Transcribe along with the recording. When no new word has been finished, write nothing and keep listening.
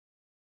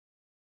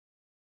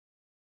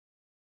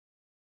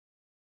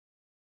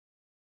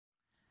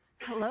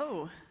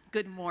Hello,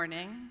 good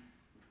morning.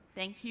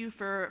 Thank you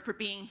for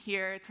being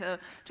here to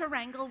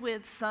wrangle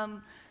with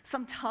some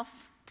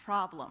tough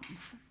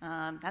problems.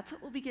 That's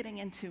what we'll be getting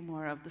into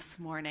more of this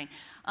morning.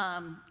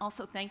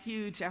 Also, thank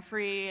you,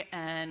 Jeffrey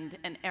and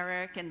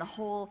Eric and the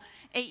whole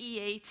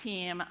AEA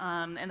team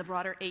and the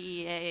broader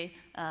AEA,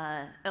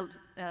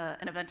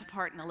 an event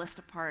apart and a list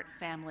apart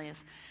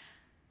families.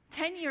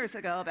 10 years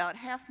ago, about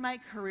half my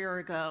career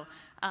ago,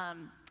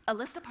 A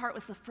List Apart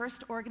was the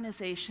first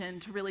organization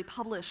to really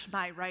publish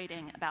my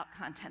writing about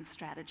content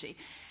strategy.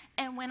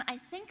 And when I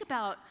think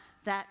about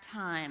that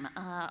time,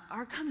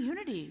 our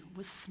community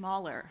was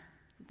smaller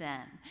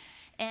then.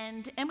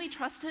 And we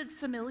trusted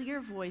familiar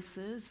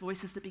voices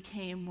that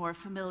became more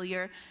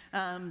familiar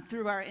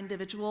through our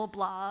individual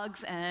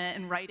blogs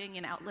and writing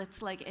in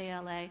outlets like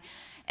ALA.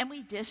 And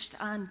we dished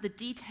on the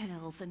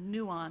details and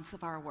nuance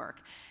of our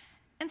work.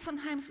 And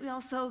sometimes we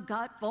also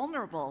got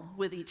vulnerable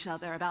with each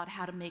other about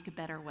how to make a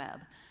better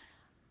web.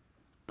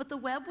 But the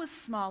web was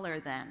smaller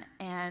then,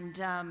 and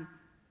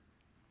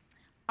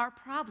our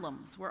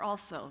problems were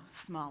also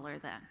smaller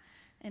then.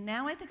 And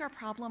now I think our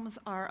problems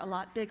are a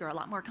lot bigger, a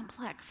lot more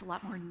complex, a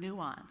lot more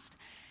nuanced.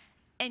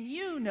 And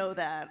you know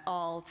that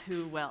all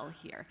too well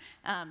here.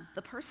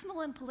 The personal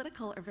and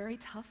political are very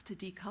tough to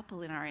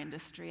decouple in our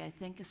industry, I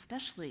think,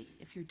 especially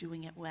if you're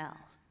doing it well,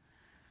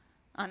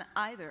 on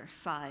either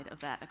side of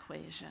that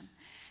equation.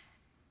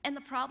 And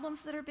the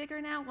problems that are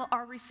bigger now, well,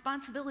 our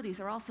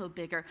responsibilities are also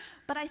bigger,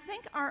 but I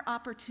think our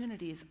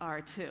opportunities are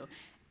too.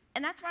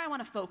 And that's where I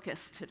want to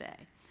focus today.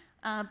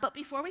 But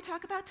before we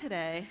talk about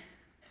today,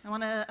 I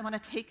want to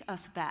take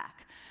us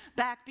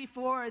back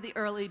before the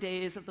early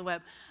days of the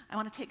web. I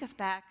want to take us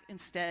back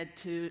instead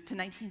to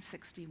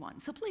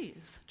 1961. So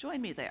please, join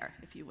me there,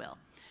 if you will.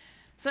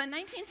 So in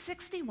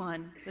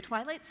 1961, The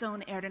Twilight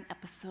Zone aired an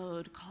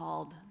episode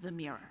called The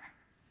Mirror.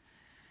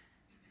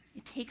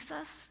 It takes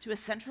us to a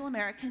Central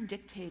American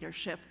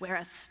dictatorship where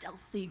a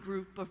stealthy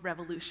group of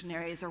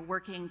revolutionaries are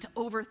working to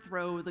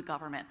overthrow the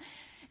government.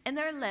 And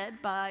they're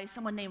led by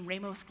someone named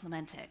Ramos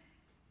Clemente.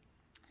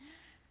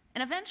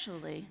 And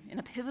eventually, in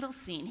a pivotal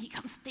scene, he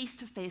comes face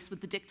to face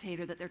with the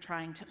dictator that they're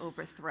trying to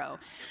overthrow.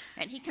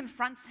 And he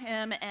confronts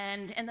him,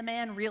 and the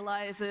man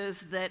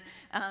realizes that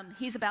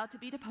he's about to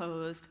be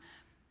deposed.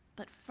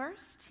 But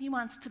first, he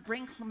wants to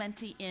bring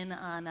Clemente in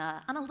on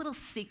a little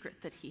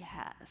secret that he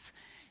has.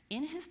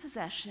 In his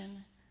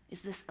possession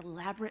is this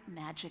elaborate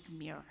magic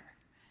mirror.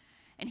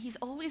 And he's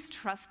always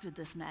trusted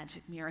this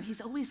magic mirror. He's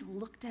always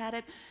looked at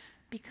it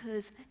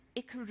because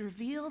it could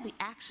reveal the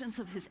actions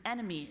of his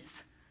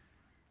enemies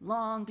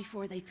long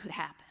before they could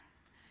happen.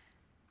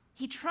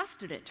 He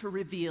trusted it to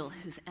reveal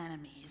his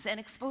enemies and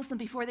expose them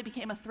before they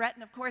became a threat.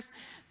 And of course,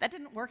 that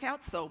didn't work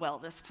out so well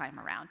this time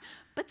around.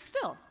 But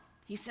still,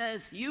 he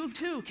says, you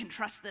too can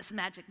trust this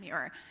magic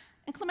mirror.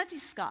 And Clemente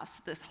scoffs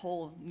at this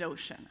whole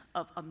notion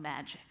of a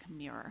magic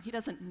mirror. He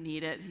doesn't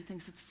need it. He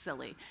thinks it's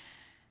silly.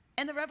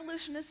 And the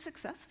revolution is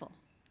successful.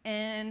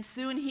 And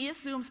soon he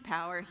assumes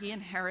power. He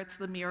inherits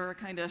the mirror,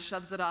 kind of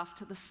shoves it off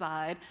to the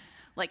side,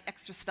 like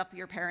extra stuff that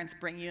your parents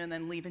bring you and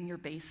then leave in your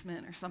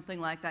basement or something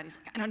like that. He's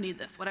like, I don't need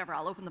this, whatever,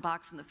 I'll open the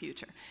box in the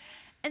future.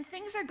 And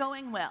things are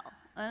going well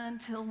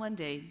until one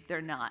day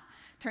they're not.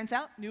 Turns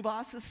out, new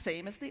boss is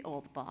same as the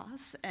old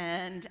boss,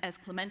 and as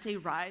Clemente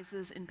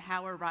rises in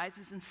power,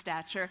 rises in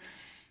stature,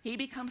 he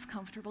becomes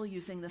comfortable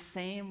using the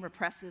same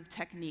repressive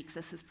techniques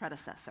as his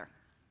predecessor.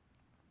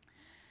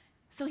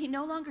 So he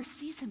no longer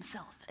sees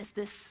himself as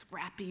this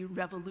scrappy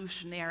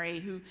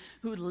revolutionary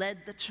who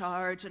led the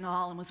charge and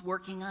all and was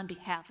working on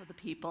behalf of the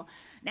people.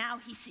 Now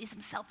he sees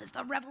himself as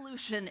the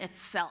revolution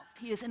itself.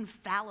 He is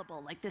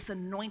infallible, like this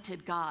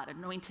anointed God,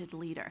 anointed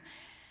leader.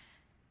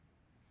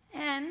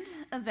 And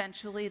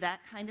eventually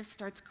that kind of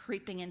starts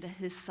creeping into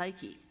his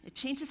psyche. It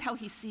changes how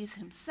he sees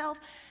himself.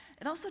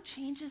 It also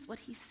changes what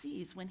he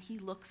sees when he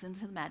looks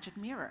into the magic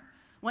mirror.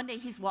 One day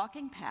he's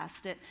walking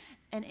past it,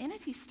 and in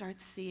it he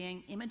starts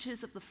seeing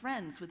images of the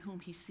friends with whom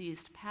he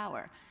seized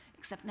power.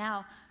 Except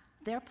now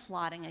they're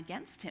plotting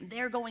against him.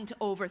 They're going to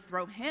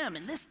overthrow him,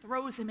 and this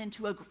throws him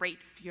into a great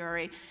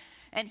fury.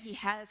 And he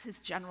has his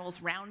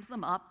generals round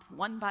them up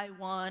one by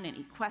one, and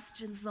he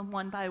questions them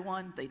one by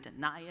one. They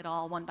deny it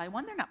all one by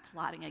one. They're not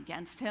plotting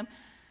against him.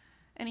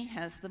 And he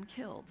has them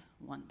killed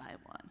one by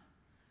one.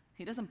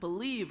 He doesn't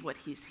believe what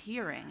he's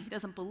hearing. He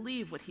doesn't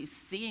believe what he's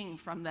seeing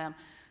from them,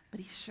 but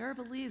he sure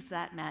believes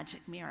that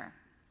magic mirror.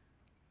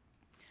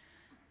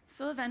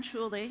 So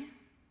eventually,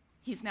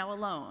 he's now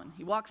alone.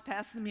 He walks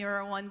past the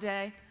mirror one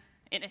day.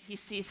 In it, he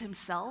sees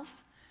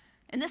himself.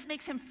 And this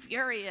makes him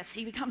furious.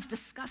 He becomes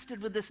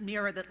disgusted with this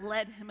mirror that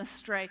led him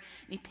astray.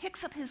 And he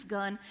picks up his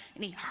gun,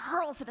 and he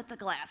hurls it at the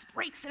glass,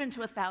 breaks it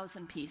into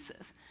 1,000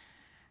 pieces.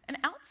 And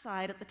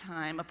outside at the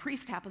time, a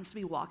priest happens to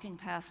be walking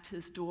past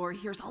his door. He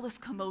hears all this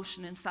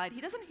commotion inside.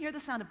 He doesn't hear the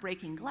sound of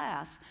breaking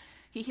glass.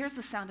 He hears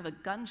the sound of a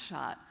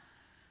gunshot.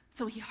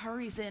 So he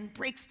hurries in,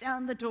 breaks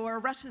down the door,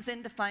 rushes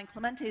in to find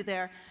Clemente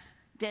there,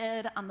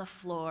 dead on the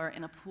floor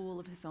in a pool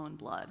of his own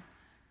blood.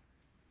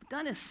 The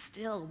gun is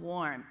still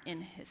warm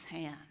in his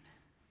hand.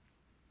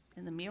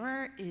 And the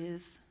mirror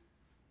is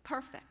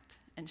perfect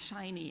and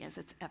shiny as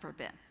it's ever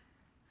been.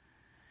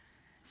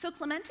 So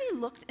Clemente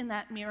looked in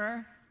that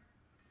mirror,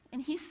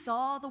 and he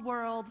saw the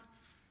world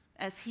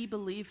as he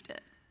believed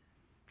it.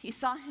 He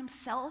saw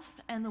himself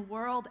and the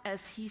world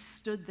as he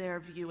stood there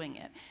viewing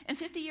it. And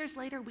 50 years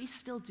later, we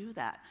still do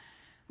that.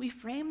 We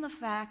frame the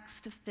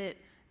facts to fit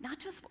not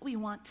just what we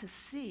want to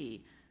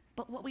see,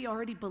 but what we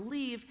already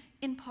believe,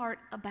 in part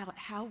about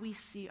how we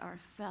see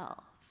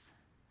ourselves.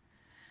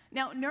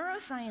 Now,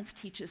 neuroscience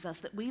teaches us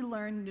that we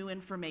learn new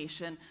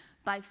information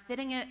by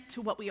fitting it to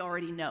what we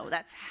already know.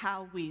 That's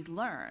how we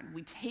learn.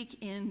 We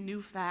take in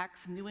new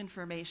facts, new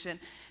information,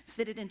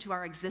 fit it into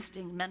our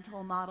existing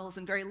mental models,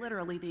 and very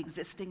literally the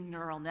existing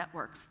neural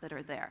networks that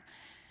are there.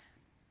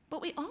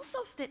 But we also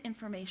fit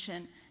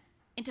information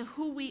into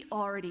who we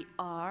already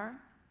are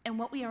and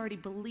what we already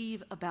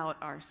believe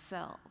about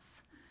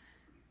ourselves.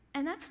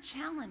 And that's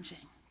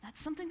challenging.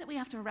 That's something that we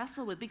have to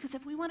wrestle with, because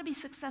if we want to be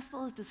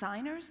successful as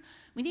designers,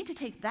 we need to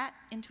take that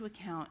into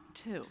account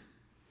too.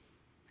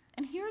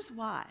 And here's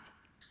why.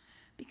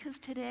 Because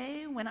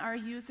today, when our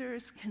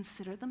users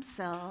consider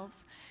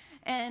themselves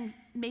and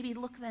maybe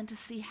look then to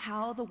see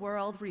how the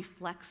world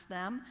reflects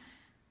them,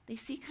 they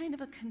see kind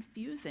of a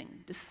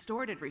confusing,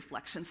 distorted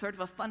reflection, sort of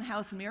a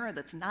funhouse mirror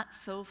that's not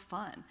so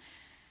fun.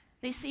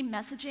 They see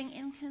messaging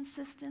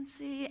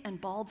inconsistency and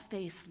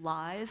bald-faced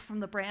lies from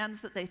the brands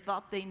that they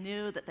thought they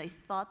knew, that they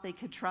thought they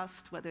could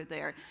trust, whether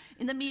they're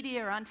in the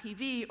media or on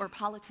TV or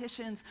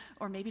politicians,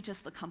 or maybe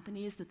just the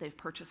companies that they've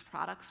purchased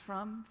products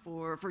from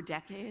for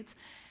decades.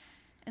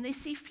 And they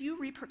see few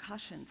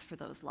repercussions for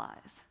those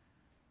lies.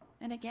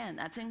 And again,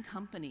 that's in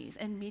companies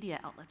and media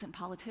outlets and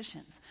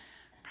politicians.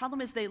 The problem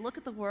is they look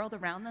at the world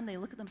around them, they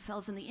look at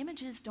themselves, and the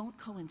images don't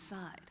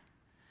coincide.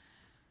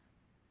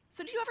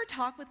 So do you ever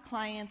talk with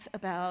clients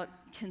about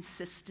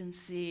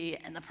consistency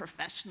and the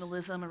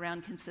professionalism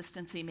around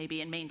consistency, maybe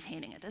in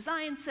maintaining a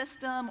design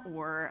system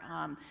or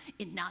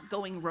in not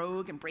going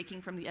rogue and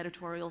breaking from the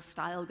editorial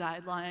style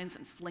guidelines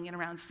and flinging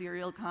around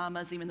serial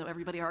commas, even though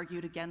everybody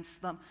argued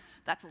against them?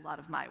 That's a lot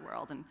of my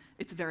world, and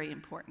it's very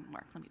important,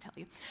 Mark, let me tell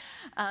you.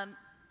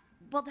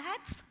 Well,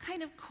 that's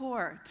kind of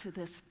core to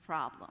this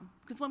problem,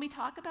 because when we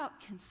talk about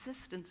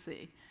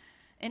consistency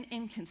and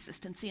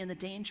inconsistency and the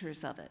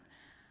dangers of it,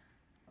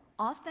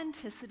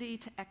 authenticity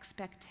to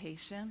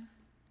expectation,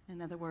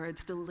 in other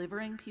words,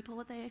 delivering people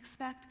what they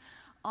expect,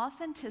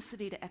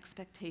 authenticity to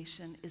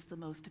expectation is the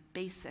most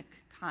basic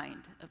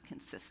kind of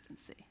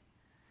consistency.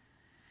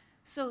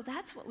 So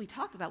that's what we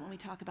talk about when we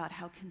talk about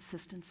how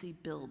consistency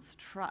builds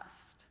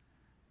trust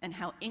and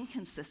how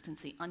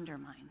inconsistency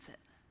undermines it.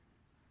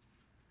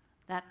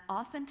 That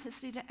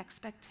authenticity to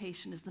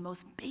expectation is the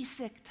most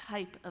basic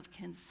type of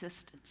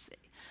consistency.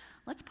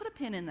 Let's put a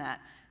pin in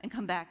that and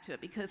come back to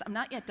it, because I'm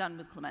not yet done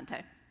with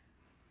Clemente.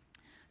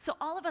 So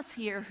all of us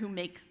here who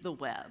make the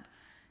web,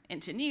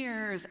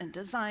 engineers and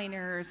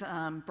designers,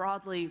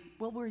 broadly,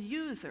 well, we're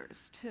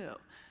users too.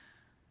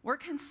 We're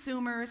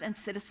consumers and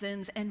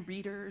citizens and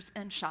readers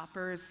and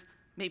shoppers,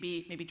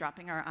 maybe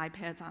dropping our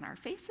iPads on our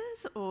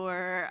faces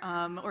or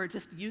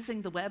just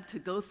using the web to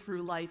go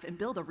through life and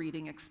build a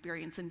reading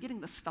experience and getting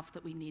the stuff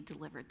that we need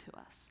delivered to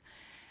us.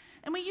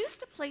 And we used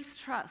to place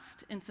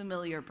trust in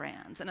familiar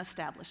brands and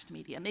established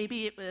media.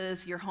 Maybe it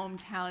was your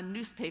hometown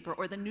newspaper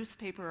or the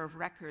newspaper of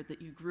record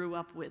that you grew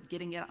up with,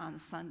 getting it on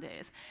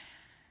Sundays.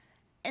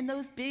 And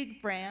those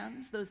big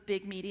brands, those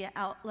big media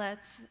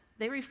outlets,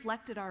 they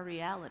reflected our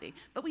reality.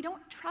 But we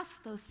don't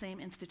trust those same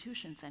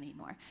institutions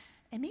anymore.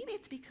 And maybe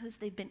it's because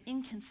they've been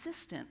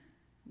inconsistent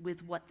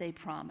with what they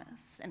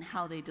promise and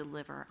how they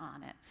deliver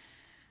on it,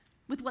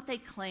 with what they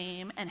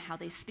claim and how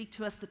they speak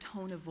to us, the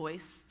tone of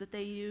voice that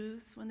they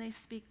use when they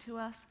speak to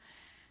us.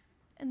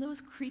 And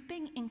those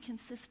creeping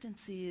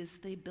inconsistencies,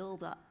 they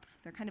build up.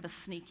 They're kind of a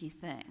sneaky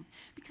thing.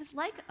 Because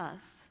like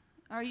us,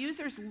 our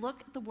users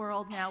look at the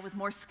world now with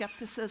more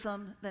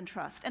skepticism than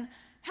trust. And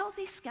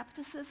healthy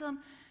skepticism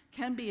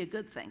can be a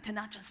good thing, to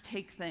not just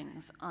take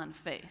things on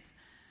faith.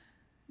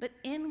 But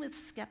in with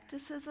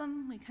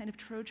skepticism, we kind of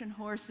Trojan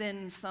horse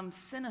in some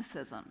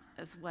cynicism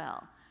as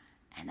well.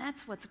 And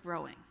that's what's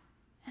growing.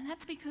 And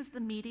that's because the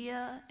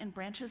media and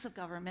branches of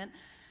government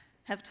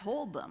have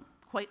told them,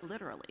 quite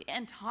literally,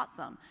 and taught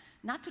them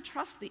not to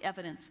trust the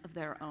evidence of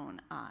their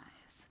own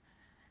eyes.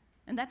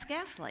 And that's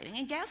gaslighting.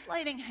 And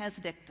gaslighting has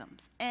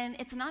victims. And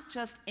it's not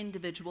just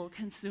individual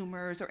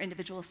consumers or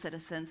individual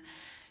citizens.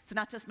 It's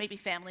not just maybe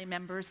family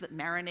members that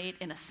marinate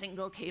in a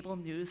single cable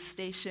news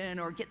station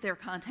or get their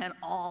content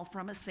all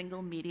from a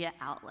single media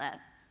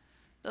outlet.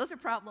 Those are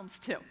problems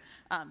too.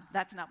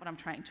 That's not what I'm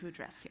trying to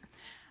address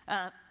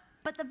here.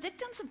 But the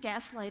victims of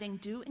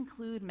gaslighting do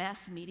include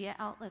mass media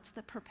outlets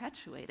that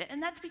perpetuate it.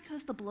 And that's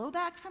because the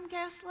blowback from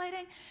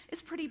gaslighting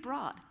is pretty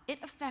broad. It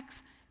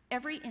affects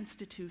every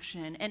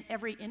institution and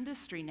every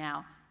industry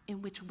now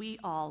in which we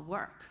all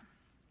work.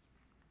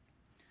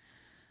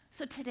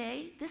 So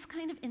today, this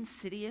kind of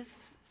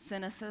insidious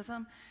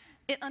cynicism,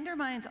 it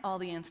undermines all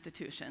the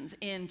institutions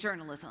in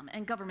journalism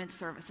and government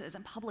services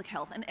and public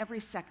health and every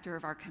sector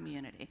of our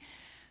community.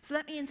 So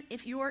that means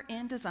if you're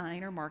in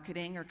design or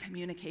marketing or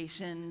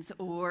communications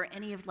or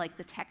any of like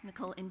the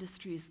technical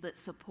industries that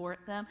support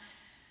them,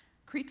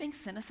 creeping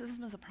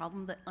cynicism is a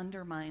problem that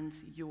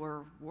undermines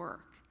your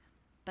work.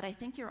 But I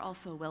think you're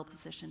also well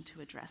positioned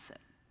to address it.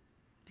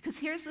 Because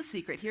here's the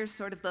secret, here's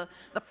sort of the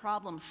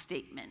problem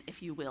statement,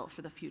 if you will,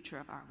 for the future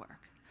of our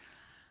work.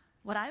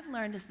 What I've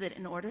learned is that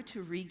in order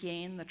to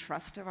regain the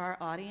trust of our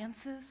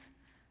audiences,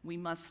 we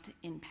must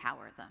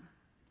empower them.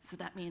 So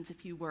that means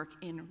if you work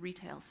in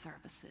retail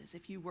services,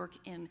 if you work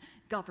in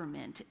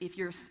government, if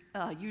your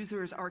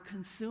users are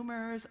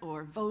consumers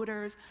or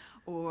voters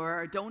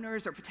or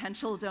donors or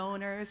potential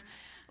donors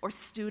or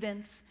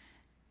students,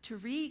 to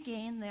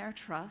regain their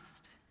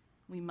trust,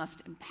 we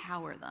must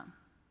empower them.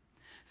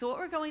 So what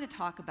we're going to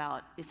talk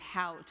about is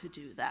how to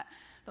do that.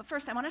 But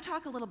first, I want to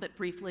talk a little bit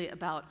briefly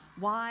about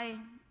why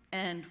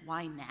and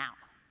why now.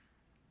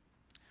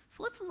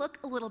 So let's look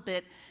a little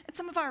bit at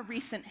some of our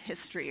recent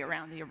history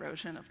around the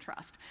erosion of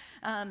trust.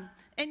 And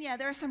yeah,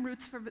 there are some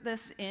roots for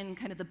this in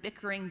kind of the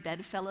bickering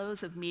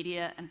bedfellows of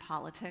media and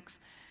politics.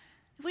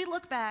 If we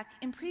look back,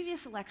 in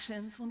previous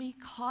elections, when we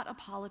caught a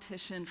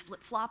politician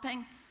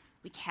flip-flopping,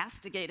 we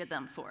castigated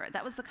them for it.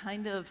 That was the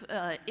kind of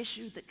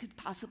issue that could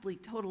possibly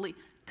totally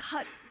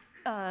cut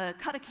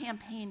a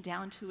campaign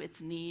down to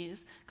its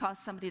knees, cause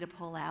somebody to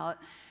pull out.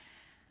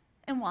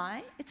 And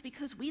why? It's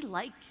because we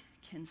like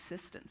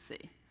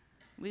consistency.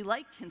 We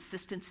like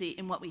consistency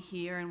in what we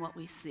hear and what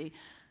we see.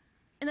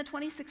 In the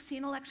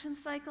 2016 election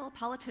cycle,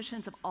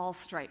 politicians of all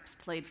stripes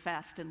played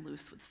fast and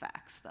loose with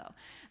facts, though.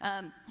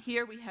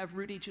 Here we have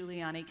Rudy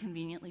Giuliani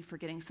conveniently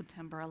forgetting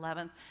September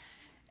 11th.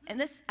 And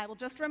this, I will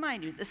just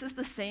remind you, this is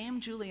the same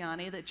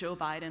Giuliani that Joe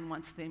Biden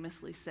once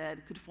famously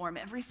said could form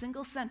every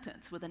single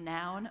sentence with a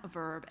noun, a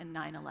verb, and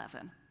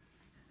 9/11.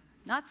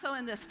 Not so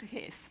in this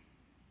case.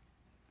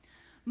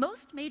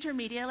 Most major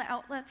media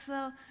outlets,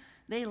 though,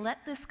 they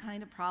let this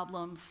kind of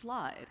problem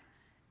slide.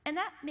 And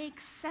that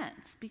makes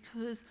sense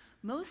because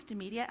most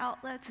media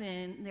outlets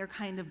in their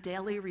kind of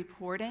daily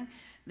reporting,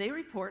 they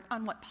report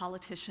on what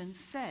politicians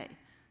say.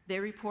 They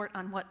report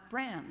on what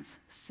brands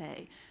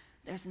say.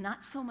 There's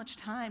not so much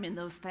time in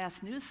those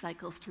fast news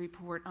cycles to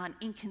report on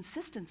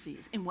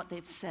inconsistencies in what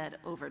they've said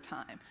over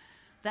time.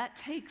 That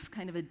takes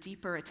kind of a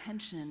deeper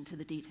attention to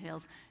the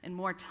details and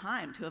more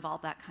time to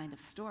evolve that kind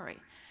of story.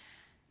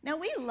 Now,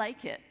 we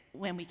like it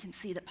when we can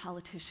see that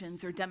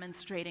politicians are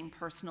demonstrating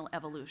personal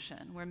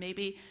evolution, where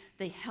maybe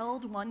they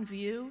held one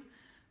view,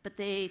 but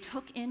they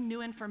took in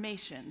new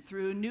information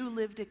through new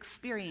lived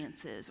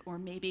experiences, or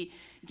maybe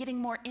getting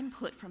more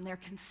input from their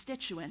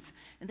constituents,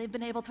 and they've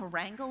been able to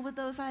wrangle with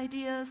those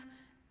ideas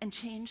and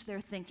change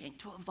their thinking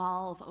to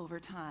evolve over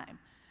time.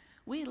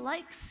 We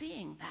like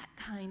seeing that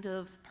kind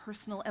of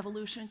personal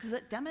evolution because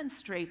it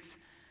demonstrates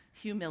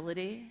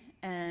humility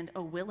and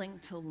a willing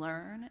to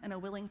learn and a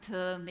willing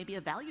to maybe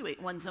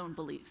evaluate one's own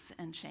beliefs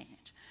and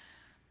change.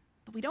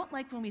 But we don't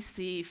like when we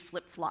see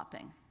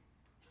flip-flopping.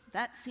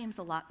 That seems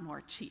a lot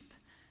more cheap.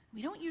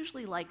 We don't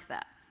usually like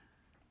that,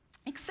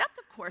 except,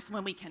 of course,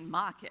 when we can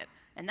mock it,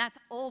 and that's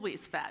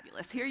always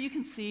fabulous. Here you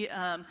can see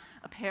a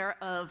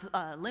pair of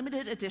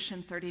limited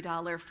edition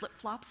 $30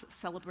 flip-flops that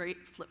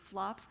celebrate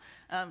flip-flops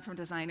from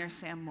designer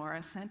Sam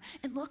Morrison.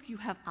 And look, you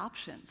have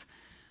options.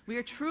 We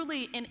are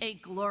truly in a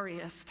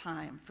glorious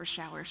time for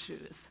shower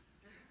shoes,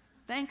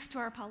 thanks to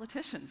our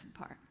politicians in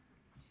part.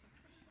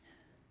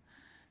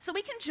 So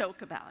we can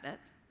joke about it,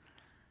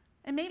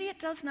 and maybe it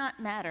does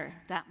not matter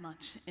that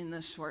much in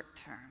the short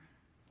term.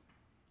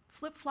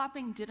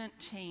 Flip-flopping didn't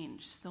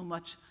change so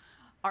much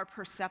our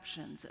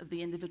perceptions of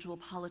the individual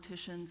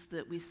politicians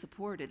that we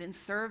supported. In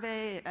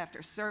survey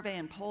after survey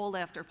and poll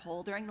after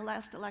poll during the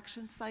last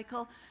election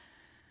cycle,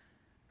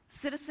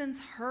 citizens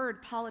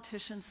heard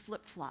politicians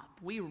flip-flop.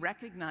 We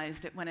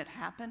recognized it when it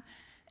happened,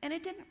 and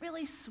it didn't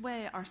really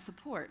sway our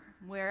support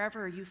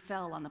wherever you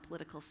fell on the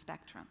political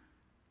spectrum.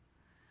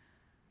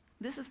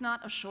 This is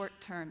not a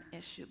short-term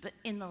issue, but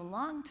in the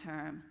long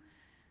term,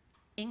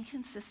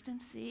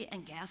 inconsistency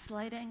and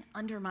gaslighting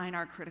undermine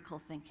our critical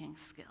thinking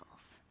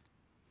skills.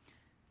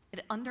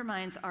 It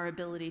undermines our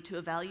ability to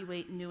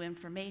evaluate new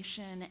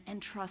information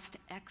and trust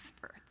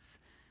experts.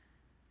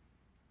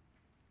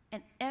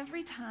 And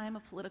every time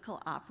a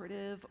political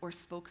operative or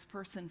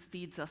spokesperson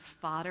feeds us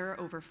fodder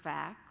over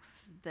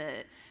facts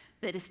that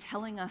is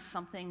telling us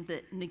something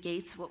that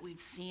negates what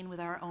we've seen with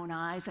our own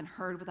eyes and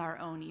heard with our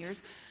own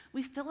ears,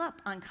 we fill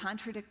up on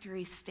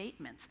contradictory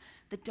statements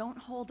that don't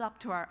hold up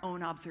to our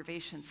own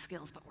observation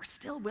skills, but we're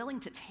still willing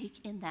to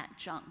take in that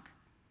junk.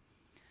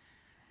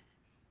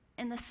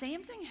 And the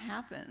same thing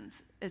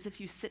happens as if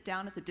you sit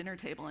down at the dinner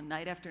table and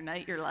night after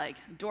night you're like,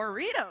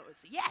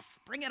 Doritos, yes,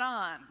 bring it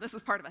on. This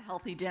is part of a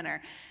healthy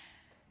dinner.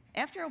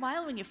 After a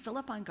while, when you fill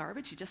up on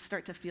garbage, you just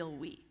start to feel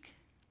weak.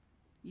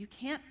 You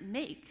can't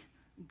make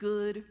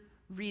good,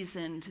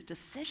 reasoned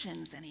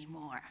decisions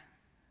anymore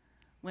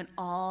when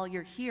all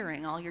you're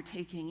hearing, all you're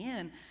taking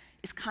in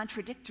is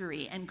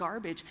contradictory and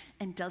garbage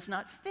and does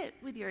not fit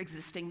with your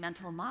existing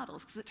mental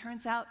models, because it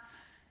turns out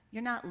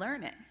you're not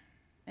learning.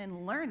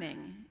 And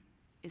learning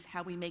is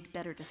how we make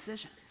better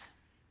decisions.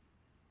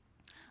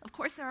 Of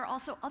course, there are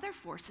also other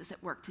forces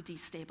at work to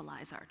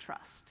destabilize our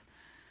trust,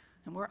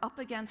 and we're up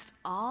against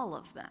all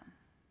of them.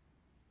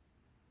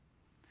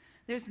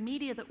 There's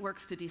media that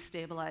works to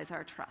destabilize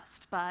our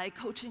trust by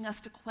coaching us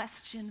to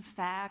question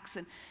facts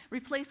and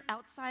replace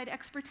outside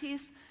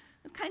expertise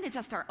with kind of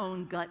just our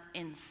own gut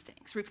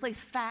instincts, replace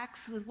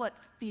facts with what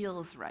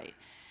feels right.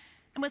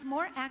 And with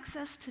more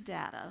access to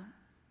data,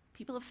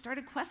 people have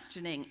started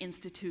questioning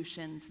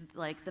institutions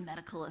like the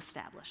medical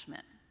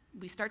establishment.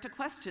 We start to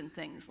question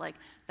things like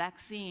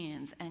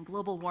vaccines and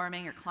global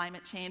warming or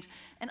climate change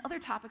and other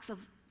topics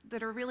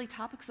that are really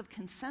topics of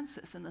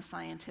consensus in the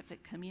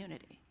scientific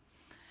community.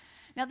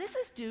 Now, this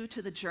is due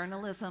to the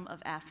journalism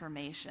of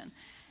affirmation,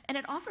 and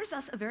it offers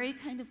us a very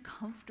kind of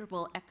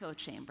comfortable echo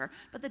chamber.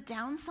 But the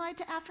downside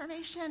to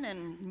affirmation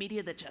and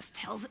media that just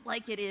tells it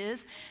like it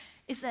is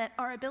that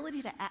our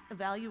ability to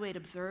evaluate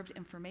observed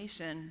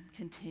information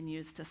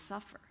continues to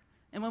suffer.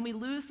 And when we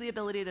lose the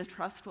ability to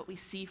trust what we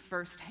see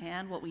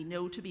firsthand, what we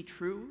know to be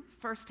true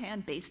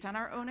firsthand based on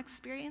our own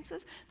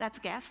experiences, that's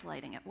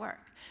gaslighting at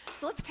work.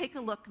 So let's take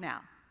a look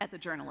now at the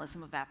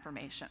journalism of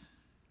affirmation.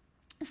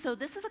 So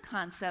this is a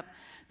concept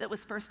that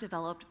was first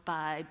developed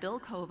by Bill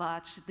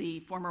Kovach,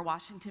 the former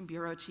Washington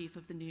bureau chief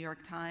of the New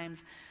York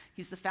Times.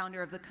 He's the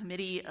founder of the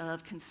Committee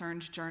of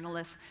Concerned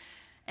Journalists,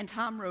 and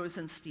Tom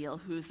Rosenstiel,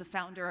 who's the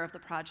founder of the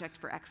Project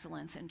for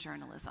Excellence in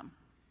Journalism.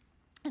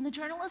 And the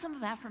journalism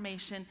of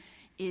affirmation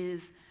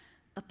is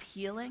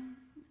appealing,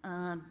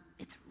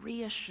 it's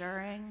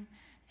reassuring,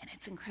 and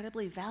it's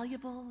incredibly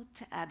valuable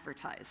to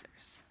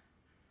advertisers.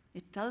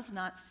 It does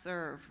not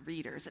serve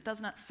readers. It does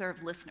not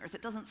serve listeners.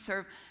 It doesn't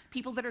serve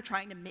people that are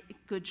trying to make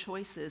good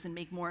choices and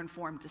make more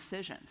informed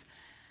decisions.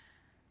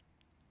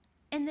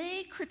 And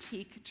they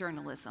critique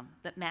journalism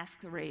that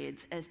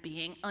masquerades as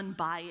being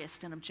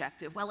unbiased and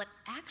objective, while it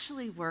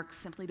actually works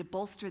simply to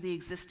bolster the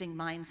existing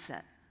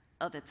mindset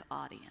of its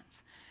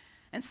audience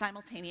and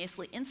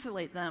simultaneously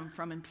insulate them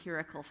from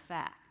empirical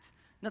fact.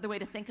 Another way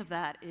to think of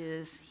that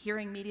is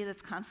hearing media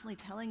that's constantly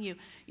telling you,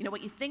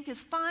 what you think is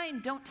fine,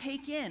 don't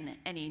take in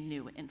any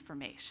new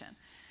information.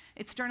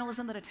 It's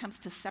journalism that attempts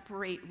to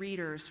separate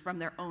readers from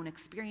their own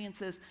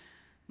experiences,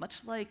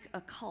 much like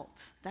a cult.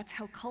 That's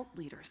how cult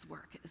leaders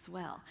work as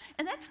well.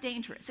 And that's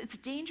dangerous. It's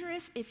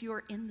dangerous if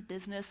you're in the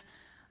business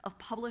of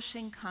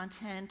publishing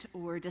content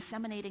or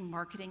disseminating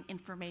marketing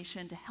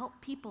information to help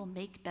people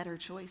make better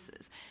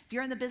choices. If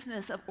you're in the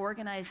business of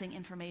organizing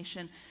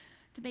information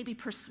to maybe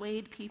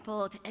persuade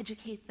people, to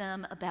educate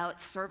them about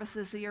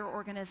services that your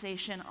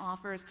organization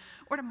offers,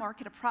 or to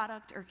market a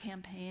product or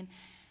campaign.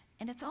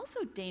 And it's also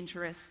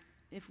dangerous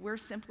if we're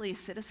simply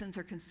citizens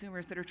or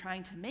consumers that are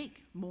trying to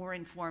make more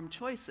informed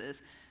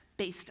choices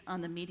based on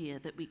the media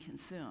that we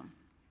consume.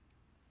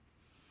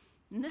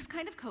 And this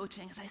kind of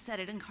coaching, as I said,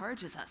 it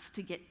encourages us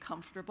to get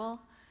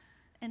comfortable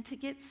and to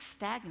get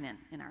stagnant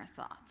in our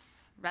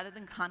thoughts, rather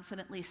than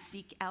confidently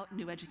seek out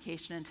new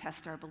education and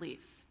test our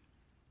beliefs.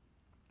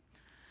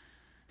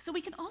 So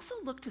we can also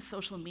look to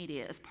social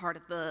media as part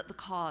of the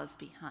cause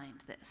behind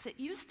this. It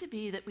used to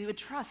be that we would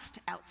trust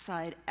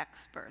outside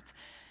experts,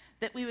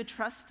 that we would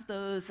trust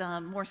those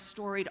more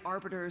storied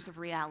arbiters of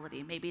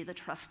reality, maybe the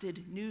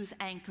trusted news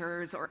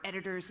anchors or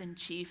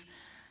editors-in-chief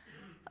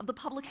of the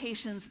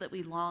publications that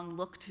we long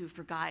look to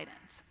for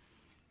guidance.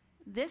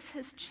 This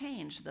has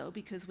changed, though,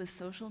 because with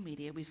social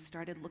media, we've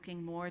started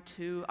looking more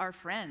to our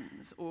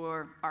friends,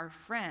 or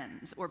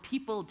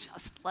people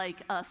just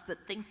like us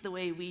that think the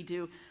way we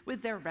do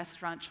with their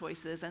restaurant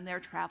choices and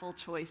their travel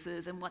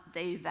choices and what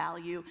they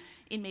value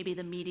in maybe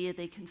the media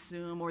they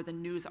consume or the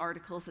news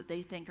articles that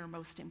they think are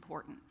most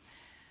important.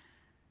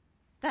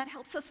 That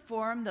helps us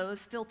form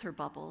those filter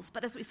bubbles,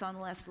 but as we saw in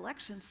the last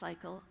election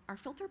cycle, our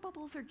filter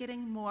bubbles are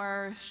getting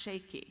more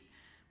shaky.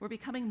 We're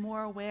becoming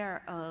more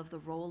aware of the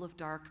role of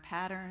dark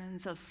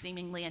patterns, of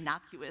seemingly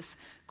innocuous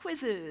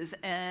quizzes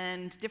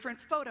and different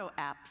photo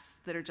apps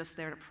that are just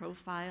there to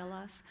profile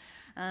us,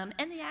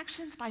 and the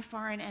actions by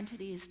foreign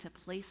entities to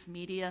place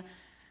media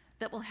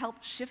that will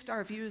help shift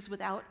our views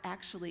without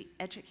actually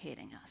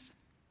educating us.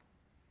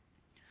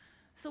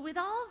 So with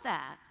all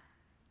that,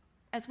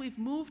 as we've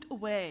moved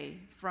away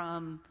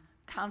from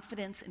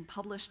confidence in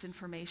published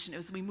information,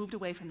 as we moved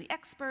away from the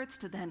experts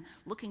to then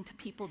looking to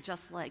people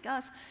just like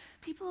us,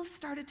 people have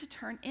started to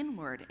turn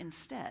inward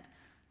instead,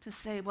 to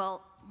say,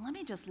 well, let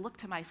me just look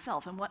to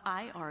myself and what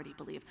I already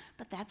believe.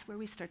 But that's where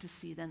we start to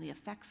see then the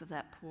effects of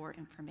that poor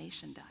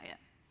information diet.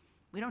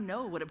 We don't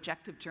know what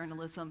objective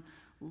journalism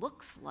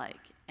looks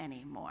like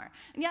anymore.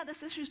 And yeah,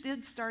 this issue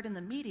did start in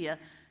the media,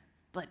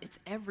 but it's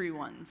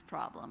everyone's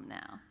problem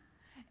now.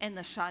 And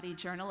the shoddy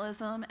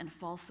journalism and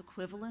false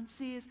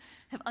equivalencies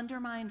have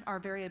undermined our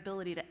very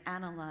ability to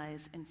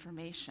analyze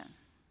information.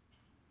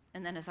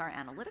 And then as our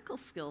analytical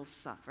skills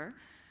suffer,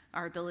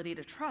 our ability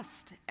to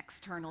trust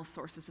external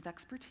sources of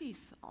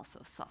expertise also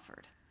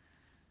suffered.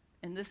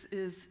 And this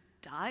is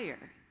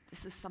dire.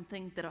 This is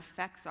something that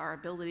affects our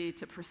ability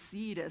to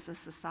proceed as a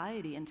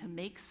society and to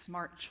make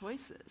smart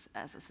choices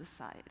as a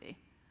society.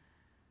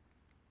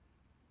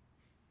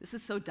 This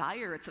is so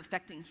dire, it's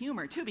affecting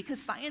humor too, because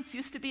science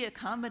used to be a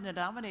common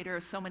denominator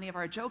of so many of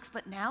our jokes,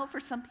 but now for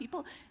some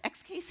people,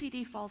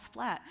 XKCD falls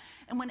flat.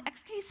 And when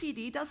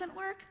XKCD doesn't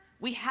work,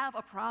 we have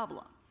a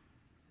problem.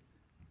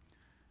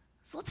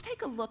 So let's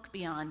take a look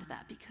beyond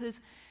that, because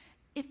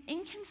if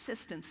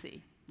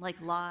inconsistency,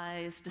 like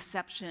lies,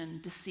 deception,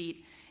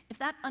 deceit, if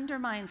that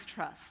undermines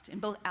trust in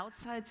both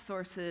outside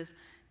sources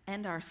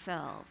and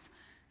ourselves,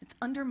 it's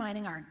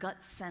undermining our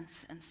gut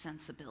sense and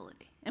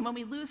sensibility. And when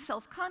we lose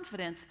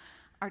self-confidence,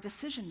 our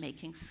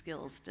decision-making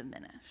skills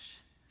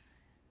diminish.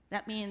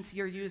 That means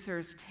your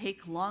users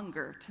take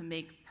longer to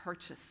make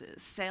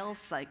purchases. Sales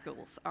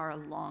cycles are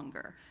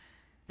longer.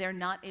 They're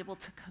not able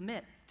to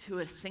commit to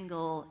a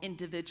single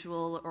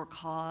individual or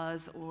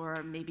cause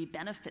or maybe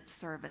benefit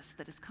service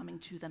that is coming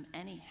to them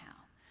anyhow.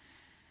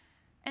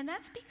 And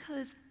that's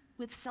because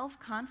with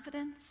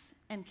self-confidence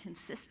and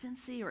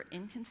consistency or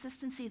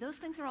inconsistency, those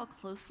things are all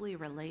closely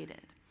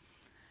related.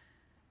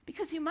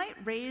 Because you might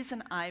raise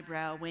an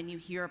eyebrow when you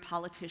hear a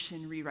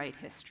politician rewrite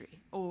history,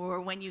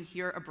 or when you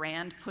hear a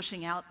brand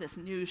pushing out this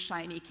new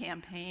shiny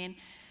campaign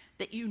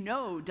that you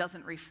know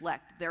doesn't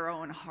reflect their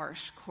own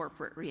harsh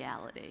corporate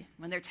reality.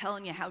 When they're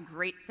telling you how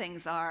great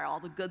things are,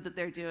 all the good that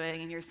they're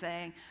doing, and you're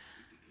saying,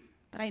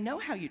 but I know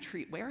how you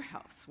treat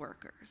warehouse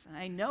workers, and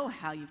I know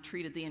how you've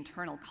treated the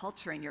internal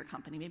culture in your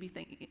company. Maybe you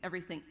think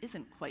everything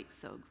isn't quite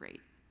so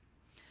great.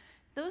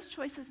 Those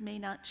choices may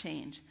not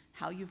change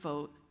how you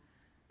vote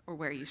or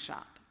where you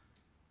shop,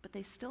 but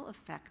they still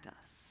affect us.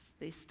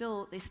 They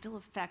still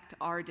affect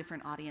our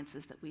different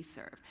audiences that we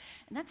serve.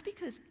 And that's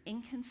because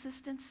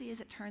inconsistency,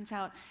 as it turns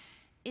out,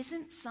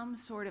 isn't some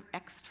sort of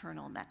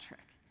external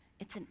metric.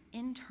 It's an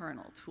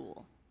internal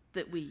tool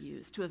that we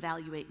use to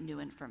evaluate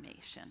new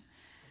information.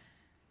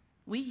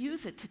 We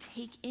use it to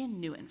take in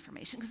new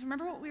information. Because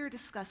remember what we were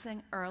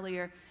discussing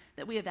earlier,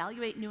 that we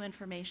evaluate new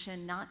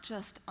information not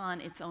just on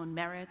its own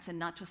merits and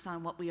not just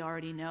on what we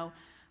already know,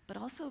 but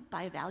also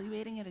by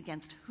evaluating it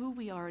against who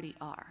we already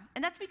are.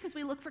 And that's because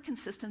we look for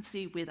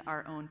consistency with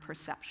our own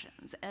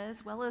perceptions,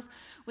 as well as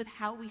with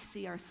how we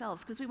see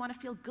ourselves, because we want to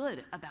feel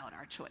good about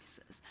our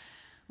choices.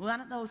 We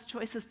want those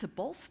choices to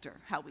bolster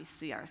how we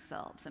see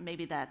ourselves, and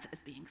maybe that's as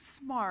being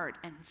smart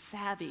and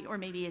savvy, or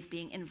maybe as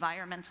being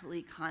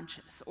environmentally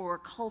conscious, or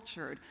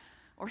cultured,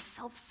 or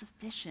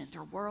self-sufficient,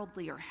 or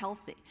worldly, or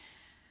healthy.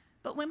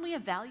 But when we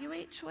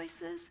evaluate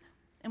choices,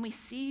 and we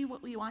see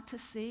what we want to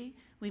see,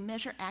 we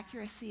measure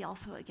accuracy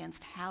also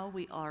against how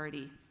we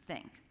already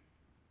think.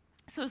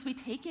 So as we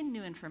take in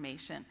new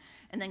information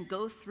and then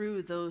go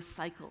through those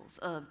cycles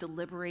of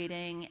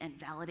deliberating and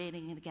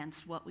validating it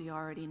against what we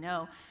already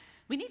know,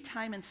 we need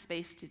time and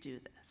space to do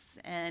this.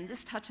 And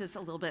this touches a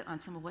little bit on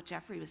some of what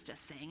Jeffrey was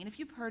just saying. And if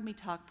you've heard me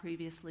talk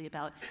previously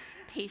about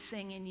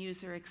pacing in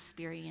user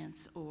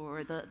experience,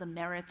 or the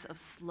merits of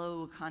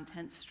slow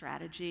content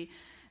strategy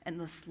and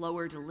the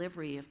slower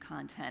delivery of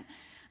content,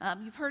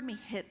 you've heard me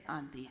hit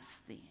on these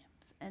themes.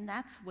 And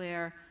that's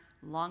where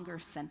longer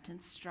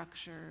sentence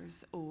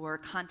structures or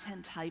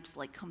content types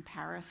like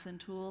comparison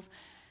tools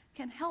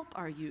can help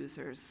our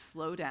users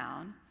slow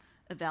down,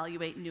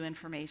 evaluate new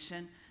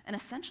information, and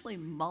essentially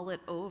mull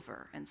it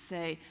over and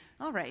say,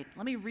 all right,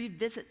 let me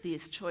revisit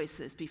these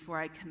choices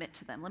before I commit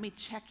to them. Let me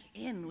check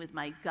in with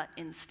my gut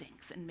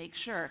instincts and make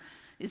sure,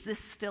 is this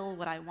still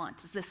what I want?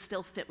 Does this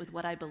still fit with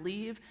what I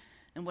believe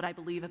and what I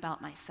believe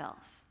about myself?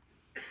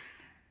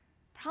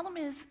 Problem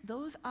is,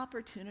 those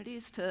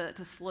opportunities to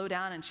slow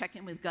down and check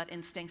in with gut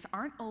instincts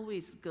aren't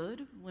always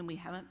good when we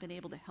haven't been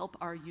able to help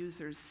our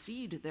users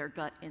seed their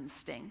gut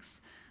instincts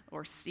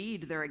or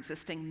seed their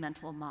existing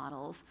mental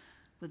models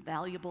with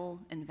valuable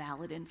and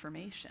valid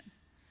information.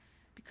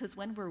 Because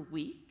when we're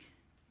weak,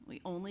 we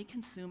only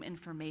consume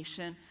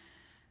information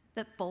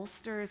that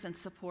bolsters and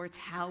supports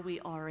how we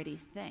already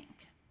think.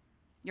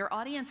 Your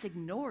audience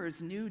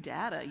ignores new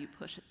data you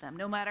push at them,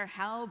 no matter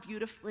how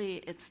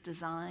beautifully it's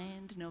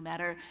designed, no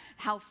matter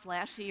how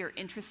flashy or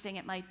interesting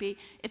it might be,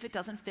 if it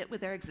doesn't fit with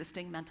their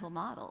existing mental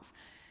models.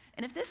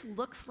 And if this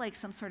looks like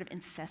some sort of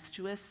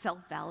incestuous,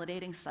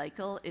 self-validating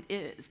cycle, it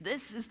is.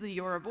 This is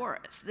the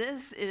Ouroboros.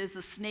 This is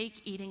the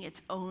snake eating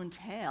its own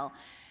tail.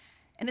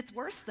 And it's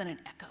worse than an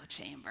echo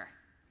chamber.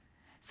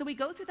 So we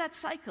go through that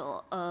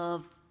cycle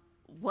of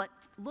what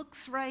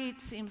looks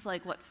right, seems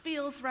like what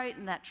feels right,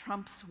 and that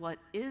trumps what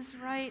is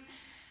right.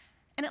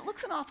 And it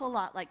looks an awful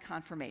lot like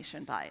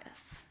confirmation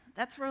bias.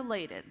 That's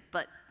related,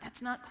 but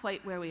that's not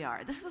quite where we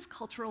are. This is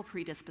cultural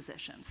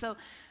predisposition. So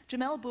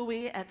Jamel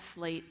Bowie at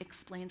Slate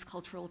explains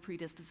cultural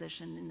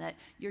predisposition in that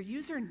your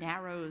user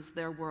narrows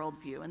their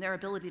worldview and their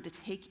ability to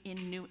take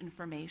in new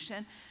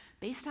information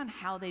based on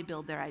how they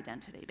build their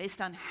identity,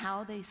 based on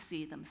how they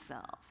see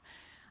themselves.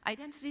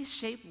 Identities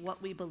shape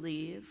what we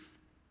believe,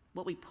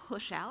 what we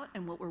push out,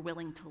 and what we're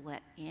willing to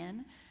let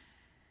in.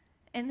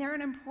 And they're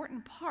an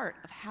important part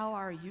of how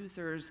our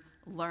users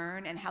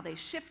learn and how they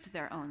shift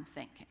their own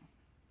thinking.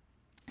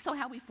 So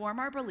how we form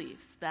our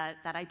beliefs, that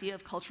idea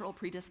of cultural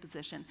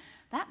predisposition,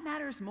 that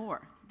matters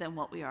more than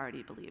what we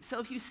already believe. So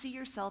if you see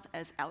yourself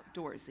as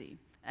outdoorsy,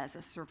 as a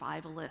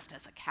survivalist,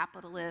 as a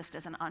capitalist,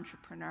 as an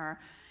entrepreneur,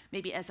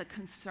 maybe as a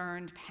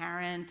concerned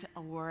parent,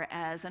 or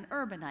as an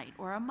urbanite,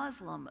 or a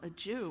Muslim, a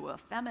Jew, a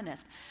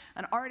feminist,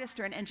 an artist,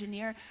 or an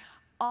engineer.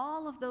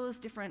 All of those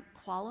different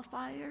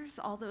qualifiers,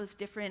 all those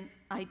different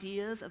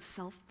ideas of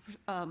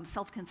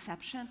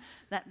self-conception,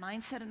 that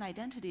mindset and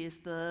identity is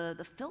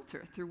the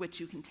filter through which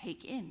you can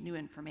take in new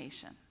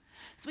information.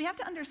 So we have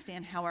to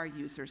understand how our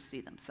users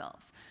see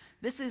themselves.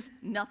 This is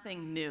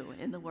nothing new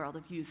in the world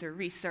of user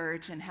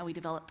research and how we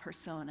develop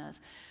personas,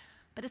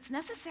 but it's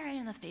necessary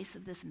in the face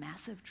of this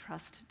massive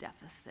trust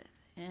deficit,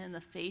 in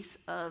the face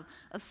of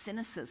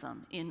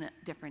cynicism in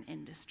different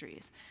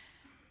industries.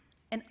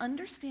 And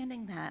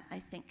understanding that, I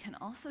think, can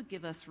also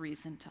give us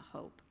reason to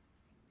hope.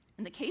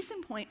 And the case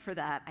in point for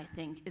that, I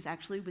think, is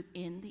actually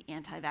within the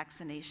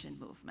anti-vaccination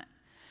movement.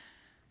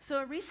 So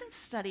a recent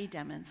study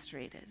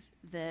demonstrated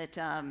that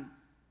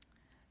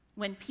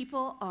when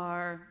people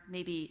are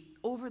maybe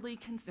overly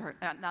concerned,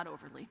 not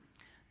overly,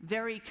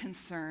 very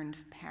concerned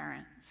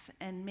parents,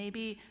 and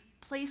maybe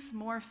place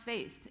more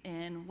faith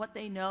in what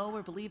they know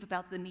or believe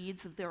about the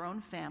needs of their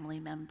own family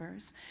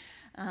members,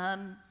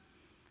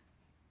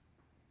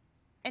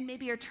 and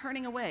maybe are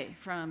turning away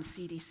from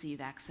CDC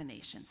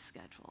vaccination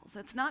schedules.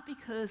 It's not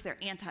because they're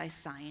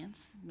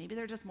anti-science. Maybe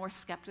they're just more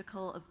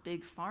skeptical of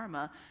big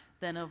pharma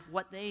than of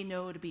what they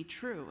know to be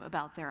true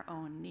about their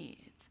own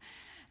needs.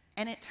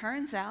 And it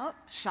turns out,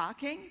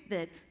 shocking,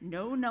 that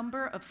no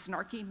number of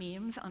snarky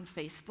memes on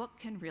Facebook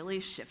can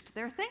really shift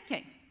their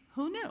thinking.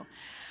 Who knew?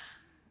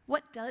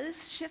 What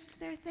does shift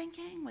their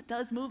thinking? What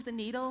does move the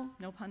needle,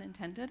 no pun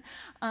intended,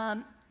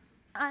 on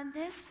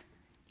this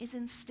is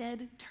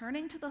instead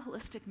turning to the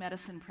holistic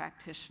medicine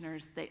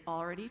practitioners they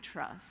already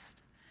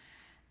trust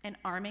and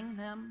arming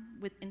them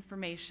with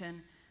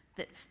information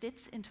that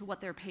fits into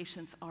what their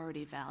patients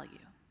already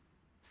value,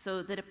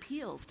 so that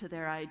appeals to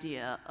their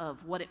idea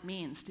of what it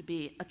means to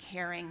be a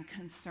caring,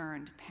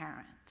 concerned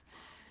parent,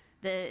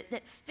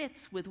 that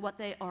fits with what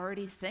they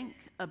already think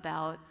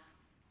about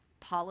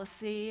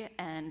policy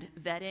and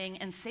vetting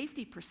and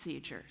safety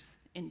procedures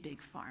in big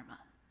pharma.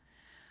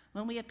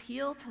 When we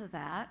appeal to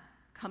that,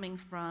 coming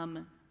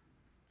from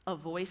a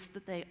voice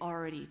that they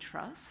already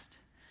trust,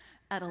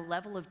 at a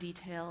level of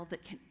detail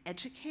that can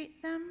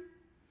educate them,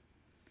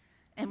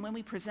 and when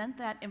we present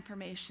that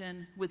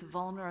information with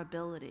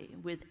vulnerability,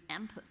 with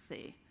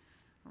empathy,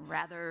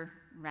 rather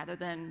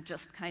than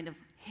just kind of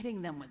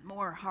hitting them with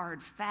more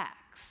hard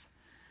facts,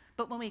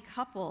 but when we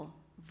couple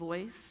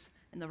voice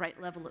and the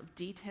right level of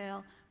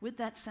detail with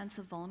that sense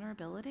of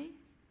vulnerability,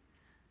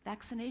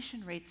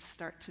 vaccination rates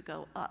start to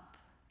go up.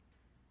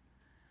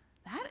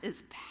 That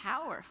is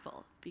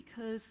powerful,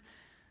 because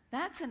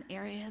that's an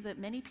area that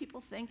many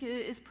people think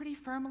is pretty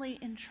firmly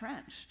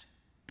entrenched.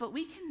 But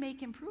we can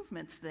make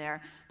improvements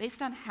there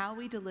based on how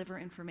we deliver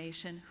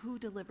information, who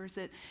delivers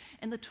it,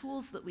 and the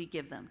tools that we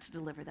give them to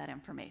deliver that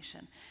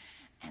information.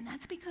 And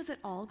that's because it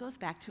all goes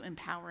back to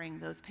empowering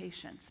those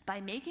patients. By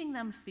making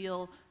them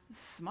feel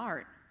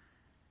smart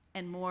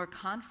and more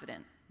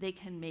confident, they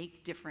can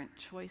make different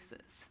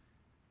choices.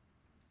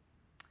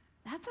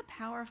 That's a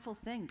powerful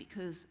thing,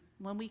 because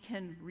when we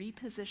can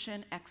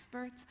reposition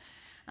experts,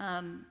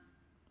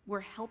 we're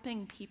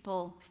helping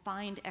people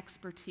find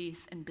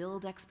expertise and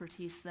build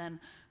expertise then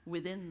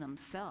within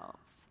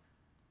themselves.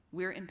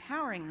 We're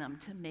empowering them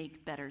to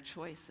make better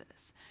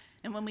choices.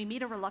 And when we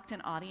meet a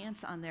reluctant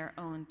audience on their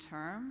own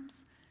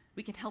terms,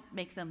 we can help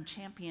make them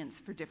champions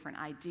for different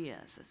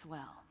ideas as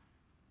well.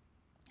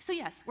 So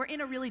yes, we're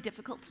in a really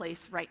difficult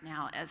place right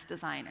now as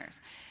designers.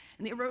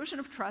 And the erosion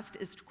of trust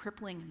is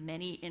crippling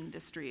many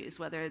industries,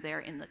 whether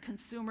they're in the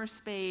consumer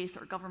space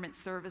or government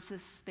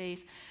services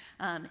space,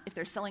 if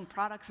they're selling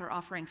products or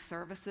offering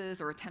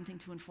services or attempting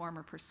to inform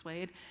or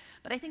persuade.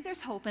 But I think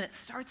there's hope, and it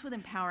starts with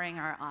empowering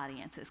our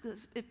audiences.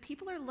 Because if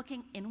people are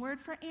looking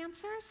inward for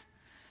answers,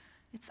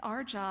 it's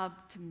our job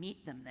to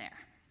meet them there.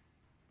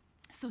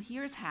 So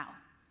here's how.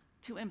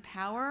 To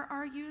empower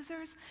our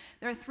users,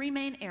 there are three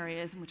main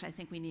areas in which I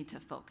think we need to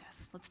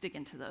focus. Let's dig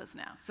into those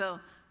now. So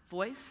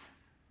voice,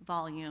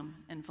 volume,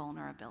 and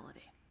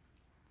vulnerability.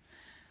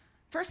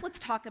 First, let's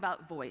talk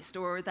about voice,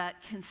 or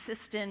that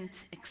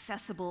consistent,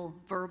 accessible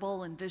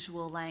verbal and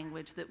visual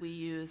language that we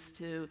use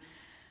to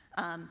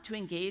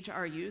engage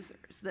our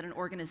users, that an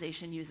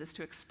organization uses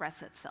to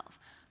express itself.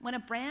 When a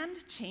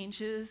brand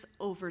changes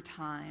over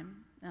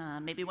time,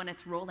 maybe when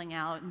it's rolling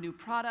out new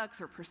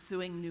products or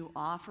pursuing new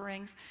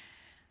offerings,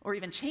 or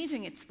even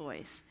changing its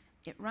voice,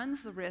 it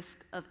runs the risk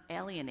of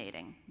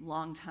alienating